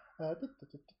area. I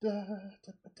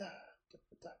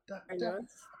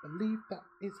believe that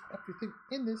is everything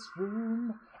in this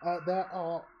room. There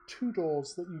are 2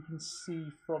 doors that you can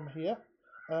see from here.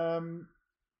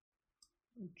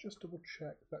 Just double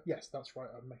check that. Yes, that's right.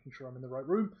 I'm making sure I'm in the right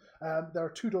room. There are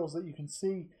 2 doors that you can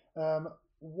see.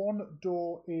 One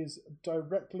door is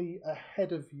directly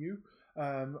ahead of you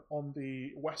on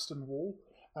the western wall,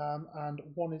 and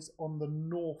one is on the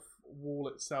north wall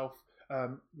itself,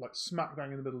 like smack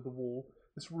bang in the middle of the wall.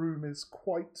 This room is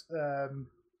quite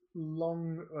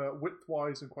long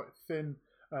widthwise and quite thin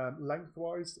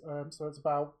lengthwise, so it's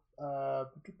about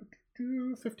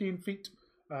 15 feet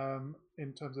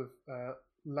in terms of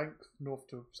length north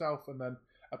to south, and then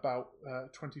about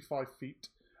 25 feet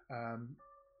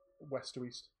west to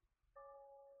east.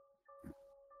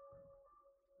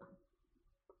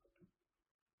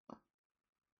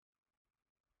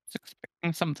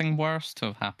 Expecting something worse to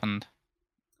have happened.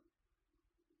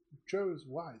 Chose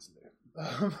wisely.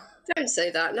 Don't say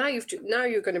that. Now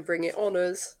you're going to bring it on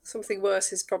us. Something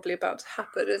worse is probably about to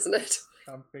happen, isn't it?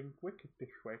 Something wicked this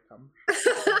way comes.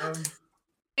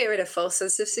 You're in a false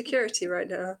sense of security right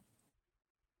now.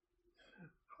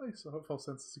 I saw a false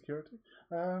sense of security.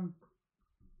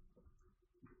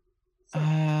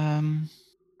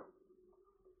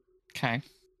 Okay.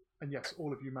 And yes,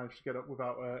 all of you managed to get up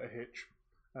without a hitch.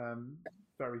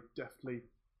 Very deftly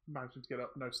managing to get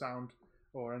up, no sound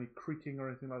or any creaking or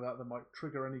anything like that that might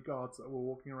trigger any guards that were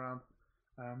walking around.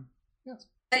 Yes.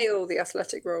 Fail the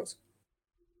athletic rolls.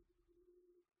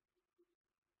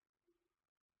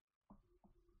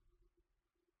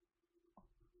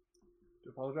 Do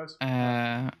apologise.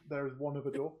 There is one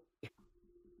other door.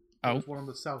 There's one on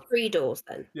the south. 3 doors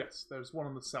then. Yes, there's one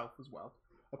on the south as well.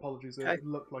 Apologies, it Okay.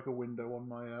 looked like a window on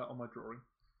my drawing.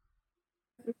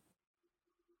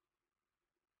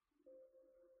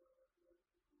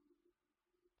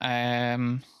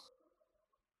 I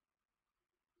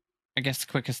guess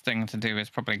the quickest thing to do is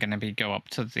probably going to be go up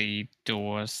to the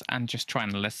doors and just try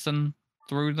and listen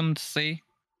through them to see.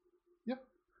 Yep.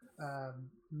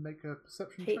 Make a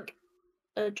perception Pick check.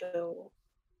 a door.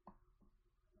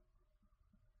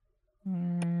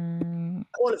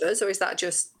 All of us, or is that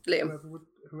just Liam?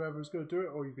 Whoever's going to do it,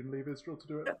 or you can leave Israel to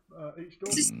do it each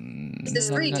door. There's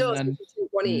 3 doors, we can do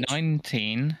one each.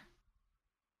 19.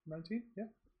 19, yeah.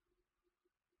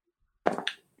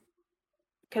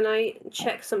 Can I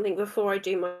check something before I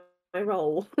do my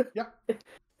roll? Yeah.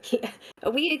 Yeah.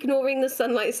 Are we ignoring the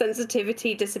sunlight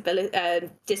sensitivity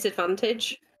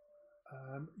disadvantage?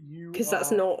 Because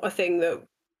that's not a thing that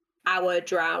our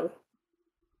drow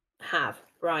have,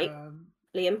 right,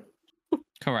 Liam?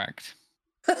 Correct.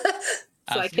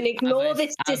 So I can ignore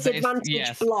this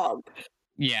disadvantage block.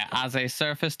 Yeah, as a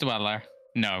surface dweller,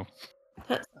 no.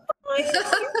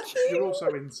 You're also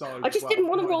inside. I just didn't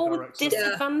want to roll with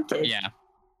disadvantage. Yeah.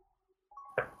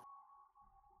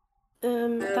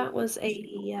 That was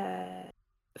a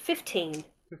 15.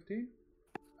 15.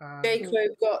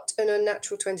 Jacob got an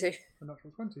unnatural 20. A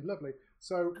natural 20, lovely.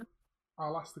 So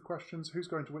I'll ask the questions. Who's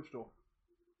going to which door?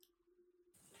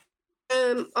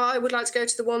 I would like to go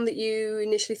to the one that you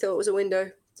initially thought was a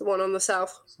window, the one on the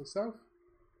south. So south,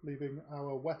 leaving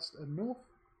our west and north.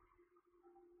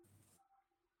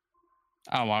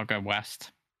 Oh, I'll go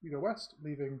west. You go west,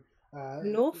 leaving...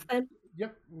 north then?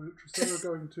 Yep, Tristana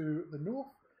going to the north.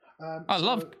 I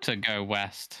love to go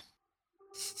west.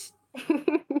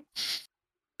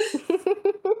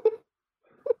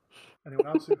 Anyone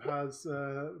else who has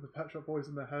the Pet Shop Boys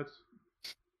in their head?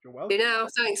 You're welcome. You know,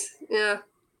 thanks. Yeah.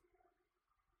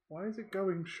 Why is it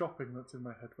going shopping that's in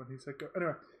my head when he said go?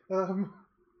 Anyway,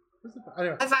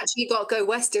 anyway. I've actually got Go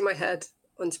West in my head,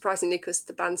 unsurprisingly, because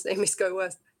the band's name is Go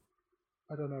West.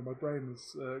 I don't know, my brain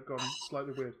has gone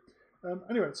slightly weird.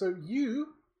 Anyway, so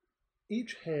you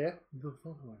each hear the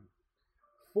following.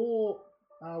 For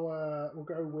our, we'll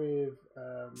go with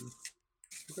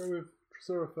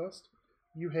Tresura first.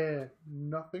 You hear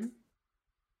nothing.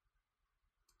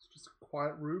 It's just a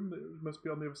quiet room that must be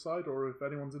on the other side, or if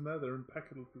anyone's in there, they're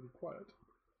impeccably quiet.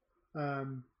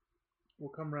 We'll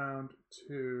come round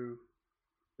to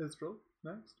Isdril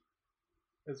next.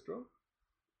 Isdril.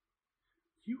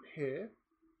 You hear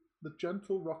the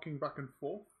gentle rocking back and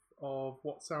forth of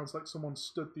what sounds like someone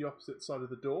stood the opposite side of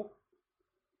the door.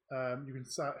 You can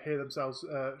hear themselves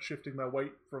shifting their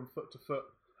weight from foot to foot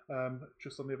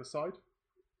just on the other side.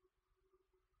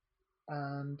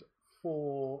 And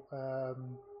for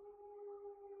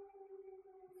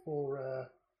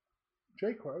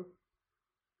J-Crow,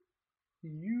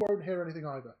 you won't hear anything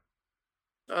either.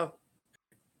 Oh.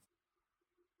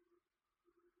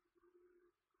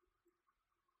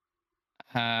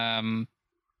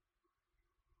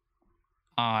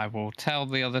 I will tell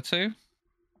the other two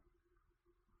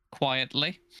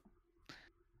quietly,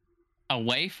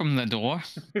 away from the door.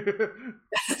 Guys,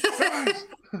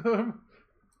 I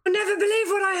never believe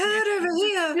what I heard over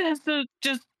here.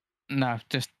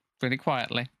 Just really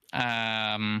quietly.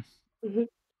 I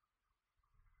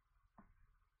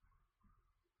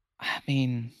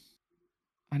mean,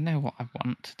 I know what I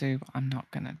want to do, but I'm not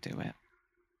gonna do it.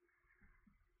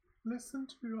 listen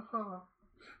to your heart.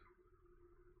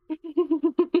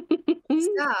 What's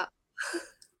that?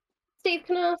 Steve,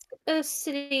 can I ask a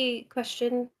silly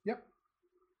question? Yep.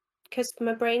 Because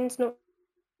my brain's not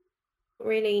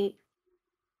really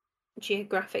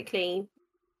geographically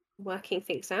working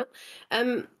things out.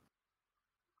 I'm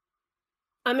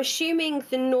assuming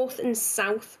the north and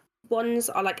south ones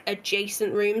are like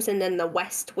adjacent rooms, and then the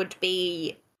west would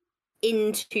be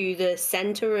into the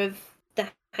center of the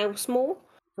house more.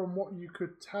 From what you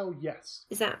could tell, yes.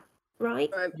 Is that right?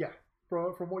 Yeah.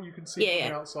 From what you can see from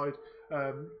the outside,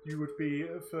 you would be,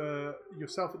 for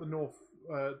yourself at the north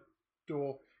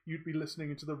door, you'd be listening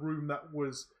into the room that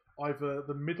was either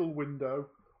the middle window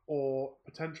or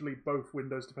potentially both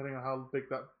windows, depending on how big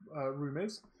that room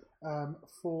is.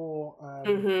 For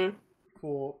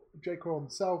J-Crow on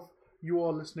the south, you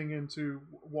are listening into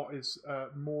what is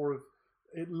more of.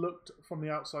 It looked from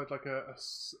the outside like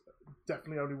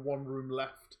definitely only one room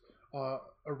left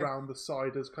around the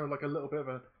side, as kind of like a little bit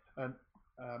of an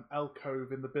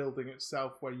alcove in the building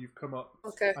itself where you've come up,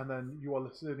 and then you are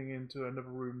listening into another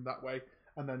room that way.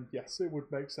 And then yes, it would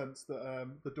make sense that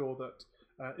the door that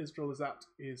Isdril is at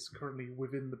is currently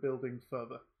within the building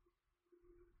further.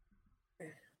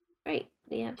 Great.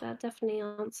 Yeah, that definitely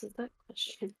answers that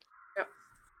question. Yep.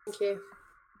 Thank you.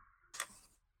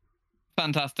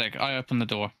 Fantastic. I open the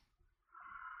door.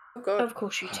 Oh God. Of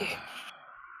course you do.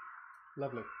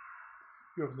 Lovely.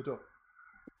 You open the door.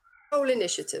 Roll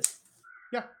initiative.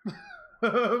 Yeah.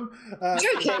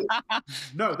 Joking.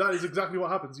 No, that is exactly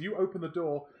what happens. You open the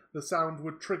door, the sound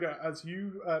would trigger as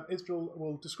you, Isdril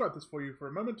will describe this for you for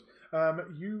a moment.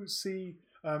 You see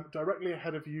directly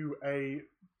ahead of you a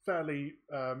fairly,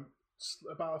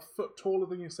 about a foot taller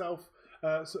than yourself,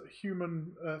 sort of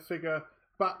human figure,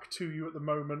 back to you at the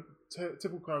moment,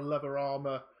 typical kind of leather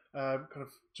armor, kind of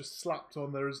just slapped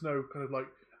on. There is no kind of like,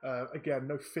 again,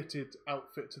 no fitted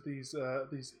outfit to these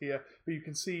here, but you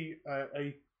can see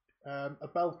a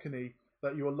balcony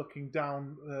that you are looking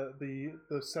down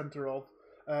the center of.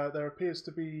 There appears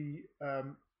to be a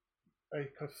kind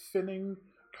of thinning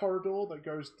corridor that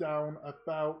goes down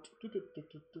about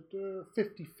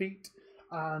 50 feet,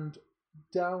 and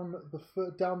down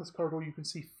this corridor you can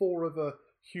see 4 other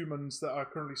humans that are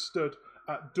currently stood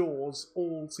at doors.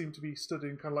 All seem to be stood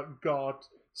in kind of like guard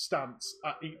stance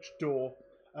at each door,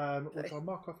 which I'll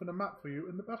mark off in a map for you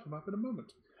in the battle map in a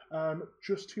moment.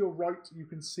 Just to your right, you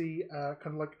can see kind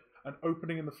of like an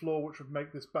opening in the floor, which would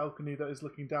make this balcony that is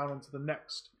looking down onto the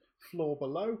next floor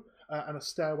below, and a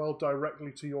stairwell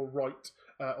directly to your right,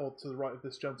 or to the right of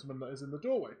this gentleman that is in the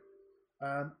doorway.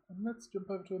 And let's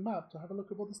jump over to a map to have a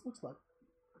look at what this looks like.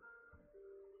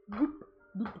 Whoop,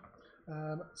 whoop.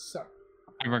 So.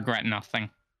 I regret nothing.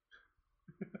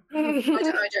 I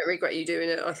don't regret you doing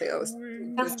it. I think that was.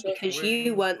 That's because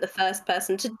you weren't the first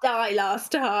person to die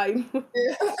last time.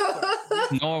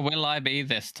 Nor will I be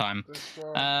this time.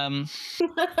 No,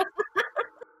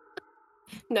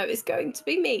 it's going to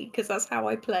be me because that's how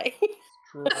I play.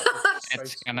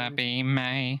 It's gonna be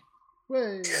May.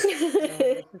 Way!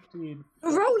 15.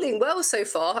 You're rolling well so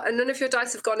far, and none of your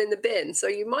dice have gone in the bin, so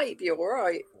you might be all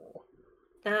right.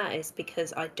 That is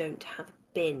because I don't have a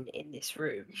bin in this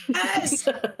room. Yes!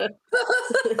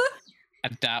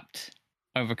 Adapt,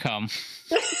 overcome.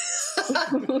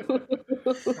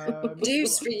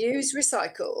 Reduce, reuse,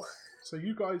 recycle. So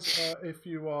you guys, if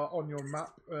you are on your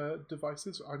map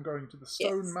devices, I'm going to the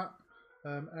stone Yes. map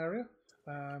area.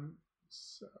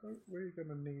 So we're going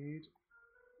to need...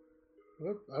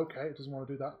 Oh, okay, it doesn't want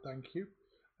to do that, thank you.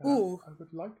 Ooh. I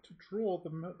would like to draw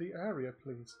the area,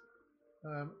 please.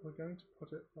 We're going to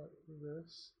put it like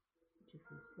this. 2,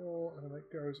 3, 4, and then it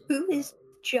goes... Who is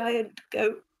giant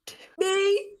goat?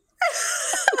 Me!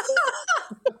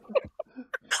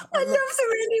 I love the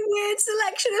really weird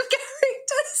selection of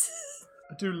characters.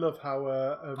 I do love how...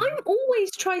 I'm always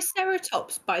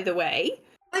Triceratops, by the way.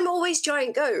 I'm always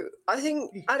giant goat. I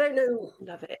don't know.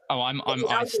 Love it. Oh, I'm the Ice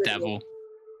algorithm. Devil.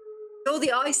 You're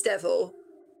the ice devil.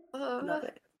 Love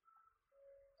it.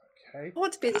 Okay. I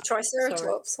want to be the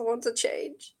Triceratops. I want to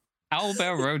change.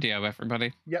 Owlbear Rodeo,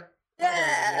 everybody. Yep.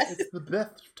 Yeah. It's the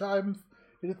best time.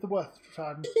 It is the worst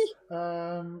time.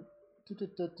 I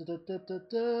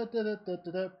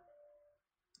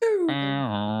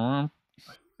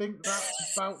think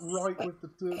that's about right with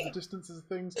the distances of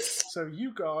things. So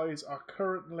you guys are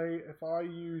currently, if I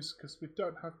use, because we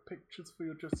don't have pictures for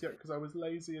you just yet, because I was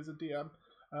lazy as a DM.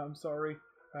 I'm sorry.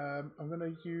 I'm going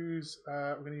to use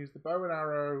the bow and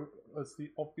arrow as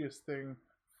the obvious thing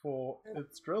for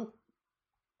its drill.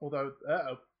 Although,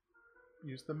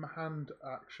 use the hand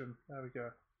action. There we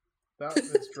go. That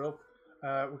is drill.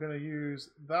 We're going to use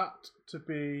that to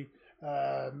be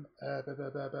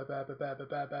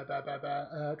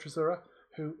Tresura,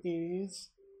 who is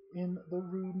in the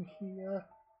room here.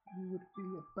 You would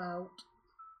be about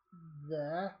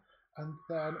there. And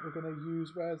then we're going to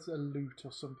use, where's a lute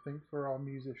or something for our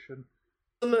musician?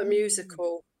 I'm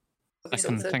musical.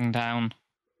 Second down.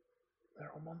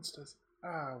 They're all monsters.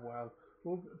 Ah, well.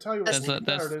 We'll tell you what.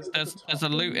 There's a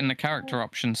loot in the character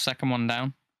options. Second one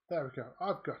down. There we go.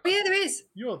 I've got. Oh, yeah, there is.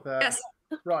 You're there. Yes.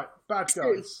 Right, bad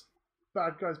guys.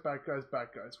 Bad guys, bad guys,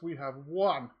 bad guys. We have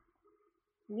one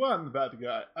bad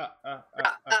guy.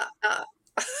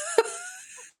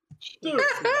 Two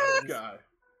bad guy.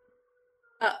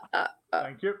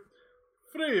 Thank you.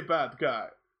 3 bad guy.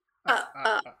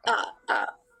 How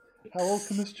old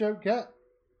can this joke get?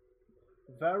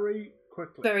 Very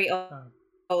quickly. Very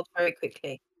old, very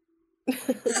quickly.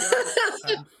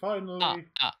 And finally,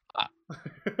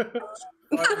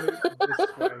 finally this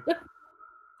way.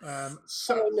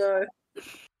 So, Oh no,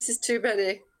 this is too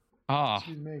many. Ah,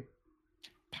 excuse me.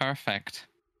 perfect.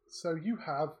 So you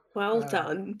have. Well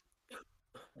done.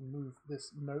 Move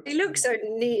this note. It looks so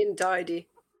neat and tidy.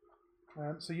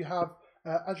 So you have,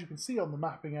 as you can see on the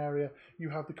mapping area, you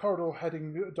have the corridor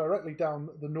heading directly down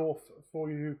the north for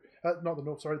you. Not the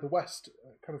north, sorry, the west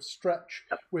kind of stretch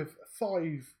with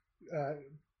 5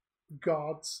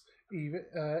 guards in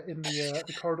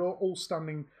the corridor, all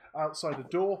standing outside a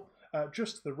door.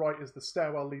 Just to the right is the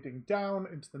stairwell leading down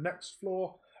into the next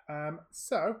floor.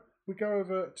 So we go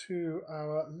over to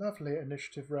our lovely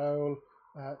initiative roll.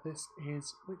 This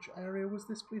is, which area was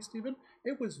this, please, Stephen?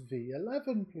 It was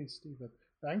V11, please, Stephen.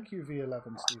 Thank you,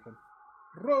 V11, Stephen.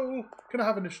 Roll. Can I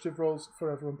have initiative rolls for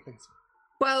everyone, please?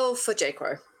 12 for J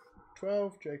Crow.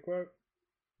 12, J-Quo.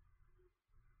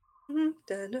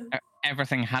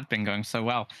 Everything had been going so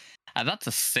well. That's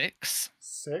a 6.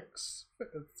 6,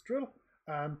 Drill.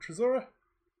 And Tresura.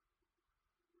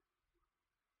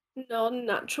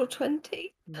 Non-natural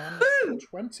 20.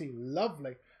 20,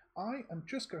 lovely. I am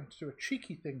just going to do a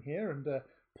cheeky thing here and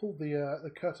pull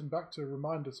the curtain back to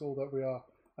remind us all that we are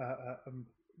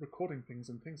recording things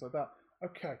and things like that.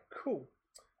 Okay, cool.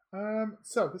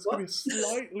 So this is going to be a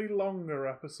slightly longer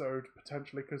episode,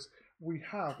 potentially, because we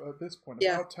have, at this point,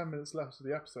 about 10 minutes left of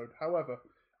the episode. However,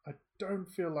 I don't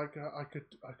feel like I could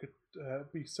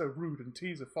be so rude and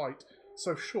tease a fight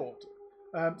so short.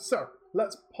 So,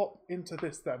 let's pop into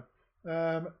this then.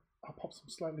 I'll pop some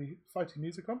slightly fighty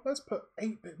music on. Let's put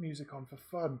 8-bit music on for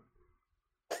fun.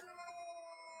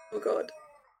 Oh god.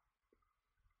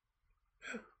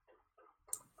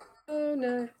 Oh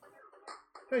no.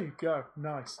 There you go.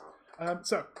 Nice.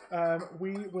 So,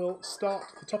 we will start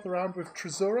the top of the round with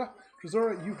Tresura.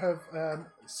 Tresura, you have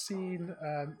seen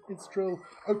Izdril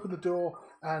open the door,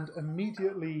 and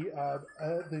immediately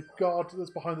the guard that's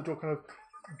behind the door kind of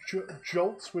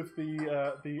jolts with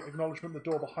the acknowledgement the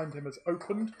door behind him has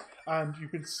opened, and you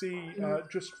can see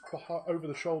just over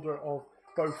the shoulder of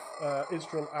both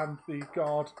Izdril and the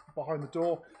guard behind the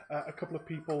door, a couple of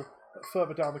people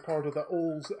further down the corridor that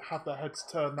all have their heads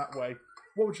turned that way.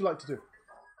 What would you like to do?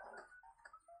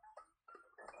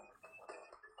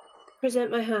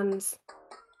 Present my hands.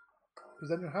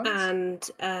 Present your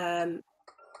hands?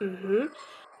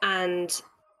 And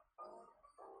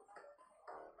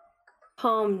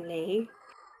calmly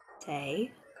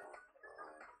say,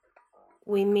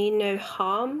 we mean no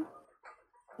harm.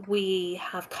 We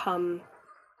have come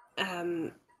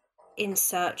in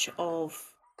search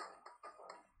of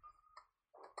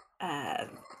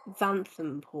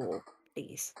Vanthampur,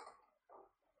 please.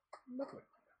 Lovely.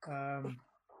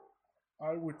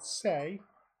 I would say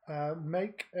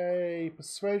make a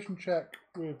persuasion check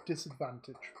with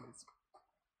disadvantage, please.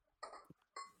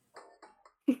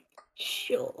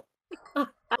 Sure.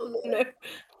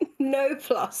 No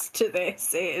plus to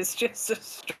this. It is just a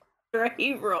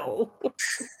straight roll.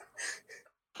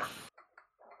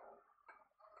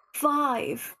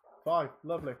 5. 5,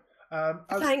 lovely.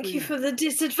 Thank you for the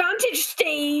disadvantage,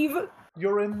 Steve!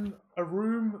 You're in a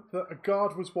room that a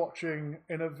guard was watching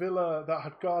in a villa that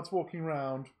had guards walking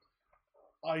around.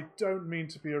 I don't mean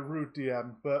to be a rude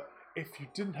DM, but if you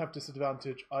didn't have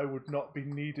disadvantage, I would not be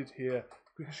needed here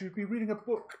because you'd be reading a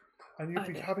book and you'd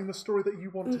be having the story that you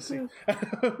want to see.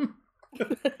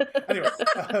 Anyway.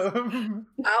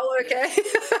 Oh, okay.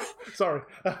 Sorry.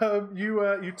 You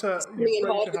hard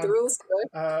with the rules,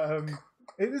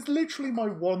 it is literally my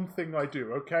one thing I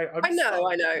do, okay? I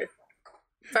know.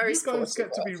 Very you guys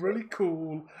get to be really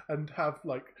cool and have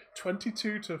like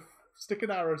 22 to stick an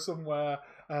arrow somewhere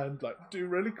and like do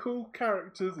really cool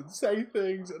characters and say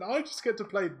things, and I just get to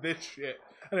play this shit.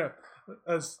 Anyway,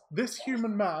 as this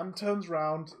human man turns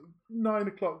around, 9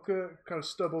 o'clock, kind of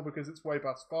stubble because it's way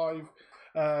past 5.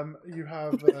 You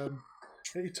have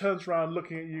he turns around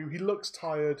looking at you. He looks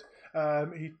tired.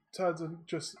 He turns and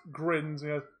just grins.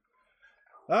 And he goes,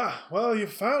 "Ah, well, you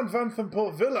found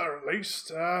Vanthampur Villa at least,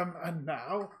 and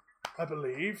now, I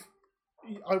believe,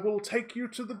 I will take you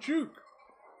to the Duke.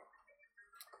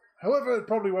 However, it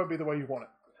probably won't be the way you want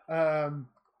it.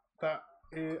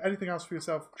 Anything else for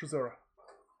yourself, Trazura?"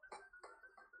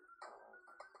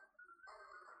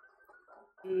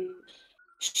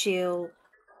 She'll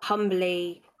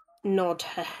humbly nod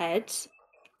her head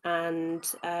and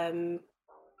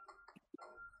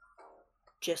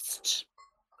just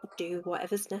do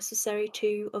whatever's necessary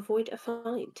to avoid a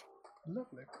fight.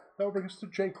 Lovely. That will bring us to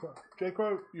Jaquo.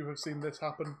 Jaquo, you have seen this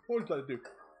happen. What would you like to do?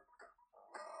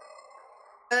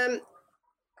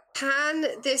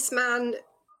 Can this man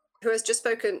who has just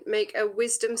spoken make a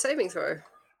wisdom saving throw?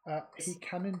 He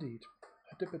can indeed.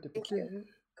 Thank you.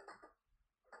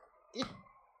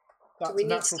 That's a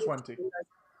natural 20.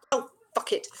 Oh,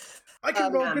 fuck it. I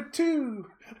can roll good too.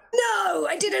 No,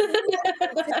 I didn't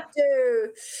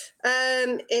do.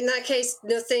 In that case,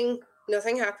 nothing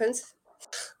happens.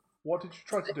 What did you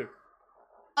try to do?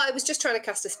 I was just trying to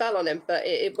cast a spell on him, but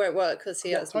it won't work because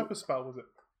he has... What type of spell was it?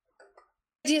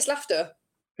 Hideous Laughter.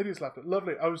 Hideous Laughter.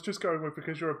 Lovely. I was just going with,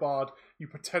 because you're a bard, you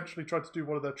potentially tried to do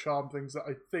one of their charm things that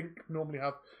I think normally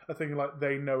have a thing like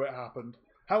they know it happened.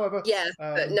 However... Yeah,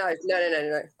 but no.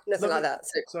 Nothing lovely. like that.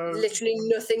 So literally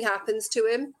nothing happens to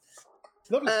him.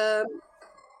 Lovely.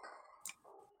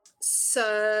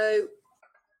 So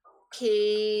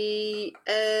he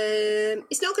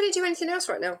is not going to do anything else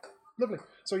right now. Lovely.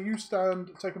 So you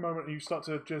take a moment, and you start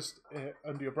to just,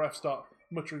 under your breath, start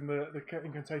muttering the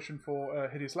incantation for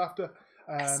Hideous Laughter.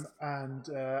 And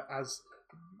as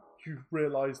you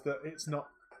realise that it's not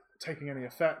taking any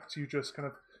effect, you just kind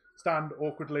of stand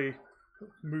awkwardly,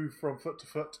 move from foot to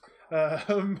foot.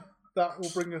 That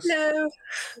will bring us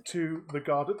to the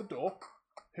guard at the door,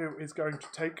 who is going to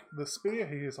take the spear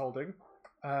he is holding,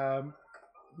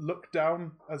 look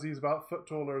down as he's about a foot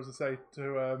taller, as I say,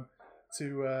 to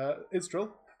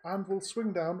Isdril, and will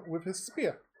swing down with his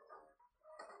spear.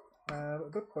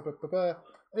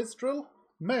 Isdril,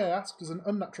 may I ask, does an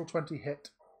unnatural 20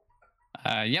 hit?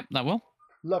 Yep, that will.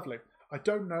 Lovely. I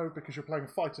don't know, because you're playing a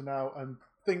fighter now and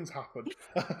things happen.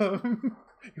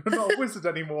 You're not a wizard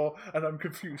anymore, and I'm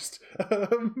confused.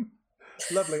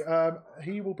 Lovely.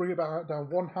 He will bring it back down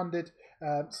one-handed,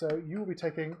 so you will be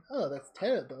taking, oh, that's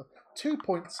terrible, 2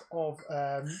 points of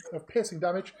piercing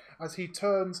damage as he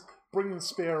turns, bringing the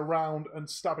spear around and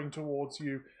stabbing towards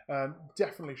you,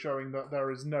 definitely showing that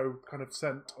there is no kind of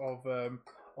scent of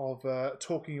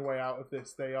talking your way out of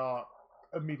this. They are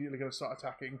immediately going to start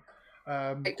attacking.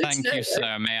 Thank you,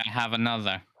 sir. May I have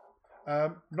another?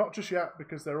 Not just yet,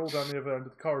 because they're all down the other end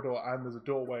of the corridor and there's a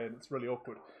doorway and it's really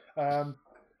awkward.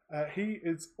 He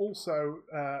is also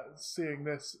seeing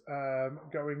this,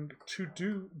 going to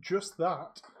do just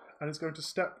that, and is going to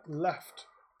step left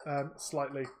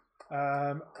slightly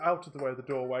out of the way of the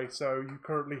doorway, so you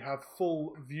currently have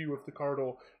full view of the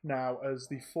corridor now as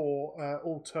the four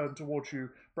all turn towards you,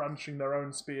 brandishing their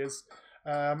own spears.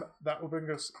 That will bring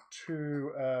us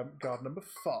to guard number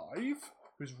 5,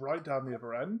 who's right down the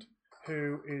other end,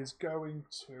 who is going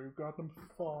to guard number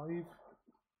 5.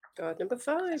 Guard number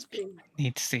 5, please.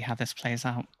 Need to see how this plays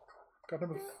out. Guard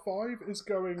number 5 is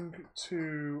going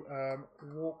to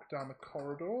walk down the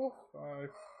corridor. 5,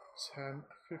 10,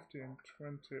 15,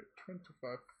 20,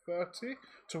 25, 30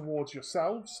 towards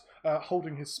yourselves,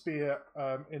 holding his spear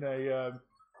in a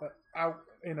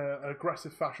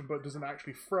aggressive fashion, but doesn't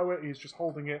actually throw it. He's just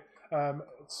holding it.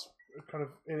 It's kind of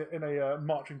in a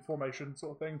marching formation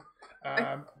sort of thing.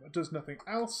 Does nothing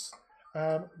else.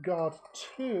 Guard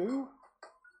 2.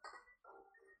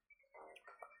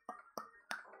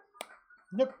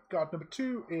 Nope. Guard number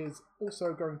 2 is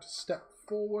also going to step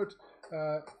forward.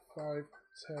 5,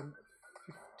 10,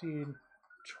 15,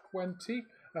 20,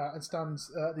 and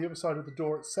stands at the other side of the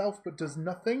door itself, but does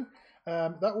nothing.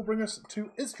 That will bring us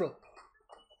to Isdril.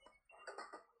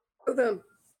 Oh, them.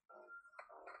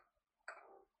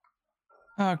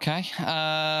 Okay.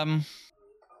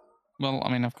 Well, I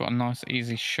mean, I've got a nice,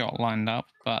 easy shot lined up,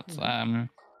 but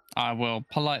I will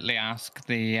politely ask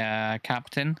the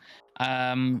captain.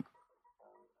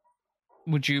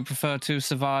 Would you prefer to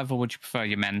survive, or would you prefer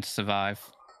your men to survive?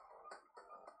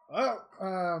 Well,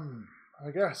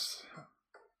 I guess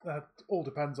that all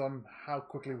depends on how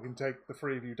quickly we can take the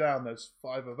 3 of you down. There's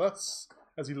 5 of us,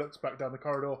 as he looks back down the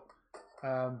corridor,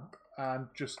 and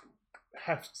just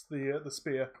hefts the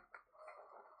spear.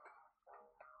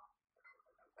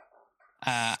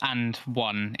 And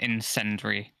 1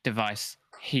 incendiary device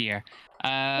here.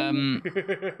 Are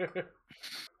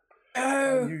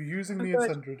you using the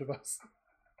incendiary device?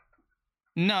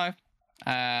 No.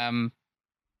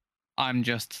 I'm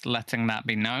just letting that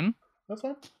be known. That's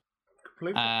fine.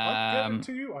 Completely. I'll get it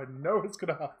to you. I know it's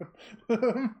going to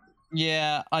happen.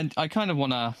 Yeah, I kind of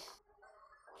want to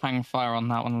hang fire on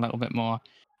that one a little bit more.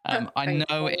 I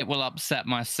know it will upset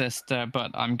my sister,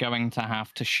 but I'm going to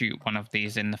have to shoot one of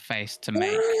these in the face to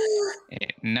make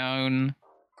it known.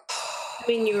 I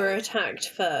mean, you were attacked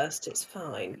first. It's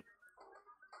fine.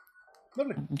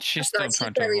 Lovely. She's still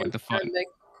trying to avoid the fight.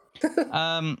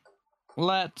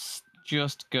 Let's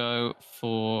just go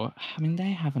for... I mean,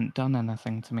 they haven't done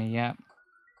anything to me yet.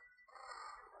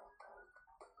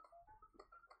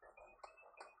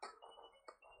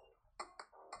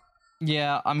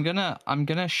 Yeah, I'm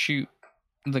gonna shoot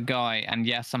the guy, and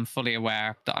yes, I'm fully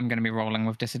aware that I'm gonna be rolling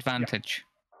with disadvantage.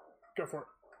 Go for it.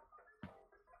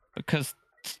 Because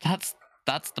that's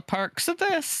the perks of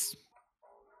this.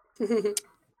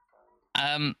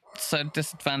 So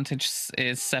disadvantage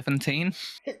is 17.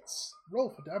 Hits. Roll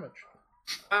for damage.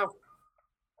 Wow.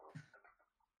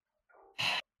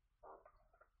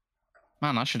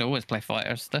 Man, I should always play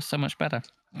fighters. They're so much better.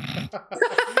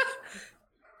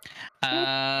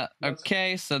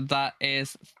 Okay, so that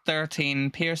is 13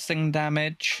 piercing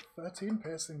damage. 13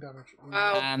 piercing damage.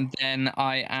 Wow. And then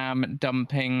I am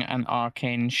dumping an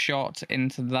arcane shot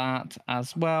into that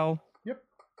as well. Yep.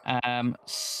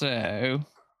 So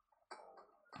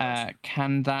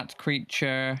can that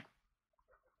creature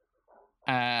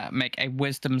make a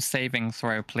wisdom saving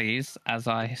throw, please, as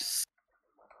I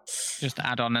just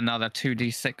add on another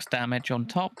 2d6 damage on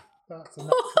top? That's a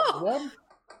natural 1.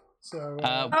 So,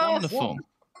 wonderful.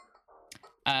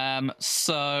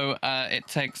 So it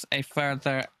takes a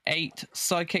further 8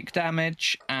 psychic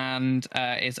damage and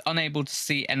is unable to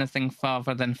see anything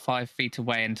farther than 5 feet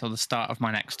away until the start of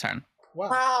my next turn.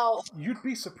 Wow. You'd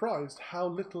be surprised how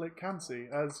little it can see.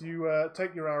 As you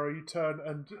take your arrow, you turn,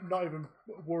 and not even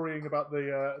worrying about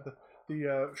the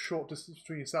short distance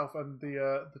between yourself and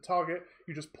the target,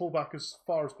 you just pull back as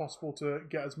far as possible to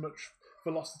get as much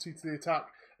velocity to the attack.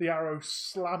 The arrow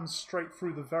slams straight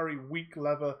through the very weak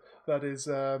leather that is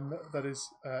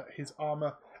his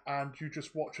armor, and you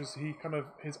just watch as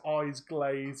his eyes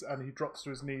glaze and he drops to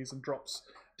his knees and drops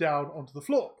down onto the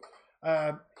floor.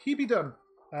 He be done.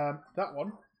 That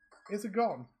one is a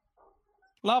gone.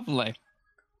 Lovely.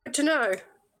 Good to know.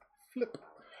 Flip.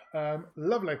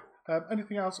 Lovely.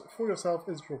 Anything else for yourself,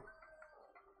 Isdril?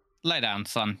 Lay down,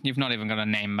 son. You've not even got a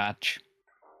name badge.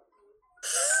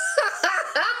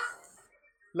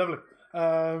 Lovely.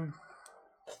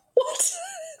 What?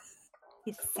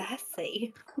 He's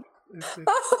sassy.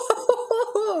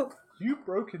 You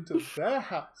broke into their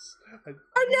house. I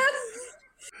know.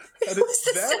 And What's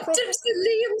the their symptoms that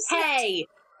Liam said? Hey,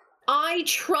 I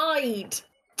tried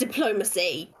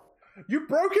diplomacy. You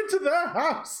broke into their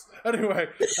house. Anyway.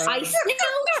 I still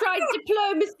tried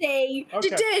diplomacy.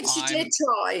 Okay. She did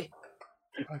try.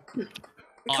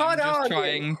 We I'm can't just argue.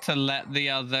 trying to let the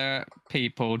other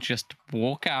people just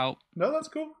walk out. No, that's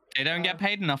cool. They don't get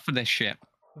paid enough for this shit.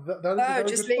 That is a No, very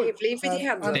just good leave. point. Leave with your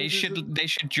hands and up. They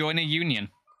should join a union.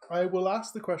 I will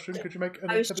ask the question. Could you make an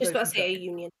I was just about to intimidation say a check?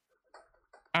 union.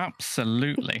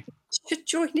 Absolutely. Should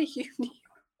join a union.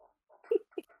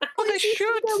 Well, they should.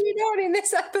 What's going on in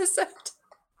this episode?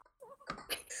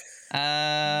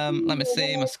 Let me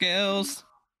see my skills,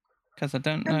 because I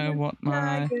don't know what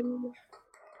my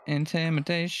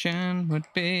intimidation would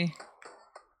be.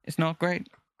 It's not great.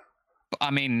 But,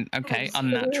 I mean, okay,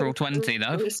 unnatural 20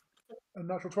 though. A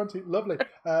natural 20, lovely.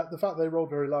 The fact they rolled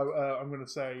very low, I'm going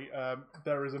to say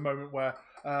there is a moment where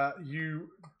you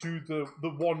do the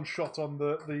one shot on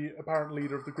the apparent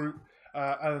leader of the group,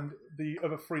 and the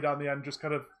other three down the end just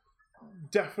kind of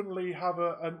definitely have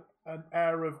an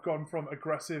air of gone from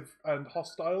aggressive and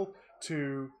hostile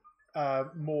to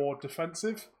more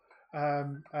defensive,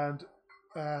 and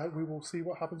we will see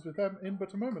what happens with them in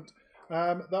but a moment.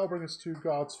 That'll bring us to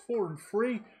guards 4 and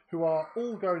 3, who are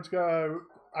all going to go,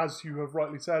 as you have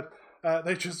rightly said,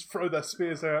 they just throw their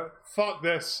spears out, fuck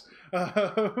this,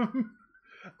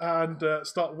 and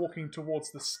start walking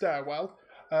towards the stairwell.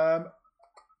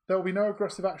 There will be no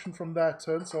aggressive action from their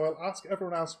turn, so I'll ask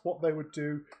everyone else what they would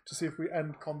do to see if we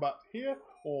end combat here,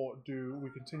 or do we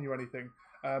continue anything.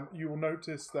 You will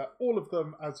notice that all of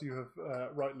them, as you have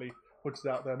rightly pointed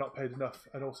out, they're not paid enough,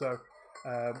 and also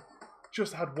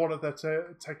just had one of their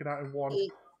taken out in one.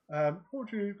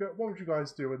 What would you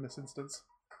guys do in this instance?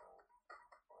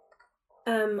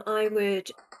 I would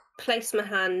place my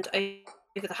hand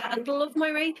over the handle of my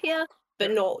rapier,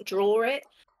 but not draw it,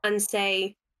 and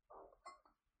say,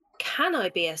 can I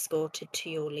be escorted to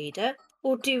your leader,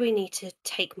 or do we need to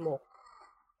take more?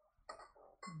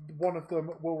 One of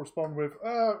them will respond with,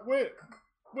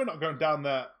 we're not going down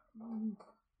there.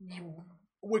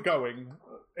 We're going.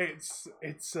 It's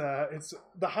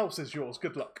the house is yours.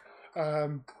 Good luck.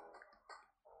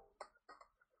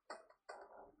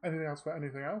 Anything else for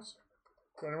anything else?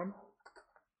 For anyone?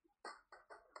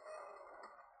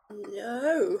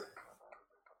 No.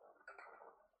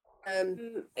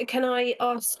 Can I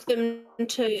ask them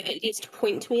to at least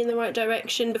point me in the right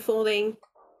direction before they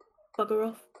bugger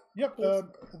off? Yep.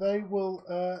 They will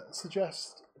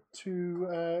suggest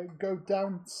to go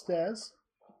downstairs,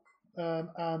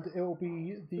 and it will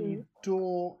be the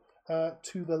door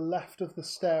to the left of the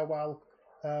stairwell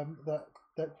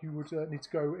that you would need to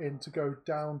go in to go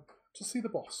down to see the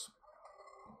boss.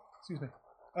 Excuse me.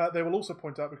 They will also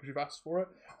point out, because you've asked for it,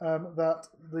 that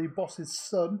the boss's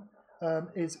son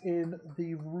is in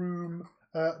the room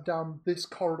down this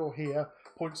corridor here,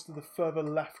 points to the further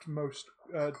leftmost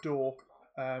door,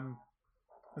 and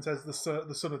says the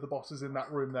son of the boss is in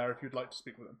that room there if you'd like to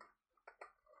speak with him.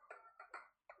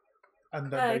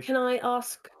 And then can I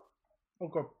ask? Oh,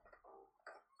 God.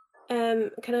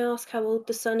 Can I ask how old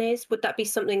the son is? Would that be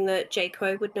something that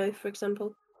J-Crow would know, for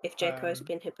example, if J-Crow's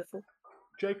been hit before?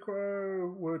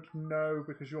 J-Crow would know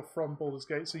because you're from Baldur's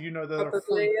Gate, so you know there Probably, are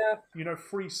three. yeah. You know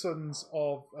 3 sons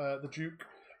of the Duke.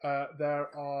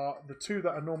 There are the 2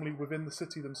 that are normally within the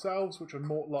city themselves, which are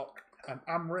Mortlock and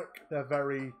Amric. They're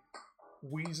very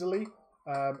weaselly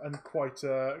and quite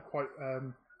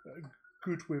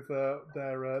good with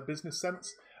their business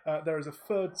sense. There is a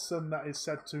 3rd son that is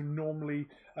said to normally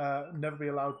never be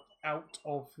allowed out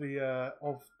of the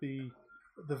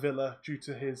villa due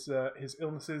to his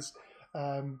illnesses,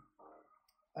 and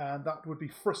that would be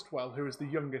Frustwell, who is the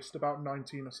youngest, about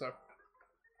 19 or so.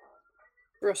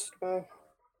 Thrustwell.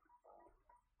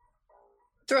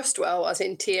 Thrustwell, as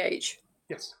in TH.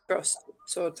 Yes. Thrust.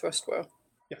 Sword Thrustwell.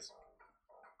 Yes.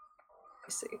 I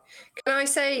see. Can I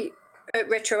say,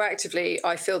 retroactively,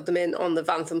 I filled them in on the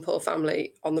Vanthampur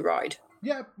family on the ride?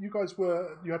 Yeah, you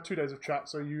had 2 days of chat,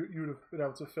 so you would have been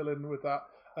able to fill in with that.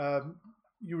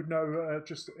 You would know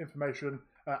just information.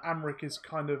 Amric is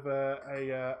kind of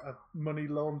a money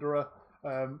launderer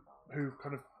who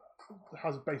kind of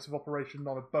has a base of operation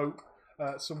on a boat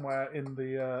somewhere in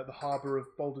the harbour of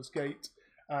Baldur's Gate,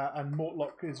 and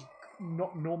Mortlock is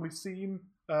not normally seen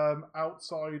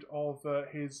outside of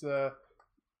his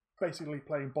basically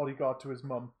playing bodyguard to his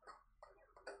mum.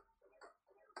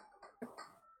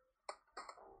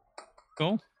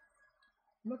 Cool.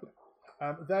 Lovely.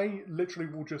 They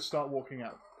literally will just start walking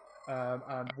out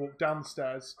and walk down the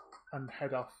stairs and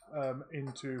head off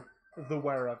into the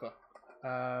wherever.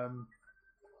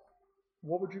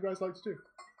 What would you guys like to do?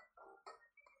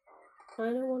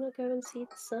 I don't want to go and see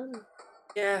the sun.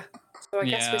 Yeah. So I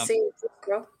guess we're seeing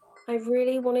Thrustwell. I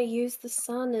really want to use the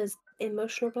sun as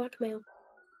emotional blackmail.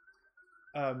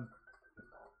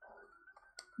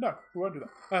 No, we won't do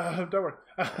that. Don't worry.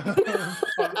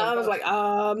 I was like,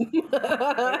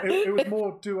 It was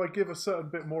more, do I give a certain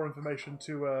bit more information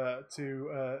to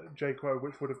J-Quo,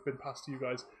 which would have been passed to you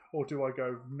guys, or do I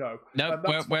go, no? No,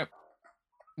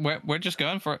 we're just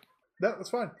going for it. No, that's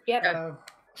fine. Yep.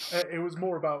 It was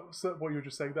more about what you were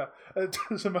just saying there. It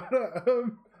doesn't matter.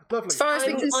 Lovely. As far as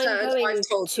we're I'm concerned, going I've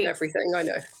told you to- everything I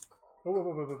know.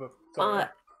 Sorry.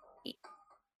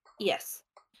 Yes.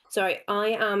 Sorry, I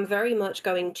am very much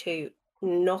going to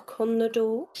knock on the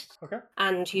door. Okay.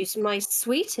 And use my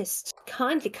sweetest,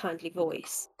 kindly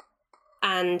voice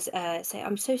and say,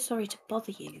 I'm so sorry to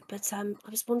bother you, but I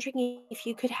was wondering if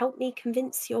you could help me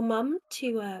convince your mum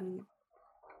to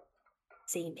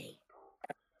see me,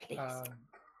 please.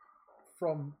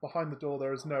 From behind the door,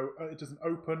 there is no. It doesn't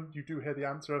open. You do hear the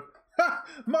answer of, "Ha!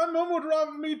 My mum would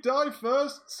rather me die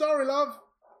first. Sorry, love."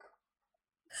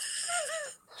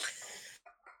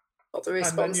 Not the And then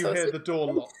response. you hear the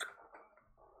door lock.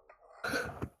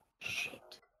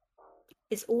 Shit.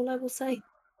 Is all I will say.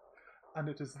 And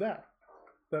it is there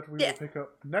that we Yeah. will pick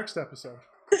up next episode.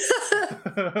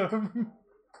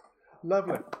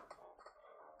 Lovely.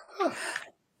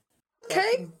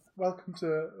 Okay. Welcome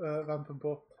to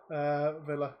Vanpenpoor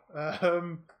Villa.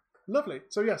 Lovely.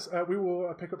 So yes, we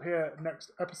will pick up here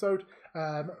next episode.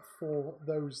 For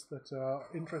those that are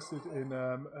interested in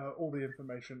all the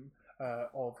information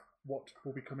of what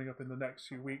will be coming up in the next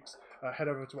few weeks, head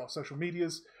over to our social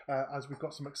medias, as we've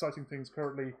got some exciting things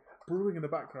currently brewing in the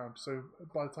background. So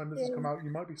by the time this has come out, you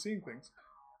might be seeing things.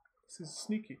 This is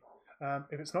sneaky.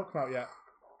 If it's not come out yet,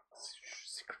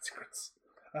 secrets.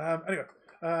 Anyway,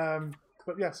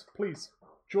 but yes, please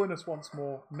join us once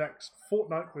more next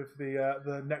fortnight with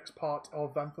the next part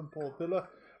of Vanpenpoor Villa,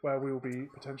 where we will be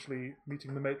potentially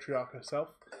meeting the matriarch herself.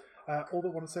 All that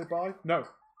want to say bye? No.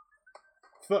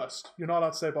 First, you're not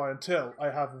allowed to say bye until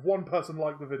I have one person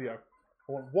like the video.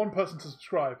 I want one person to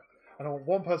subscribe, and I want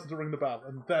one person to ring the bell,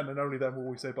 and then and only then will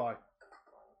we say bye.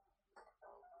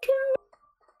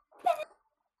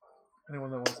 Anyone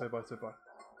that wants to say bye, say bye.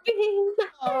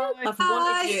 I've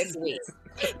wanted you for weeks.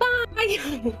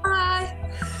 Bye.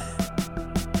 Bye.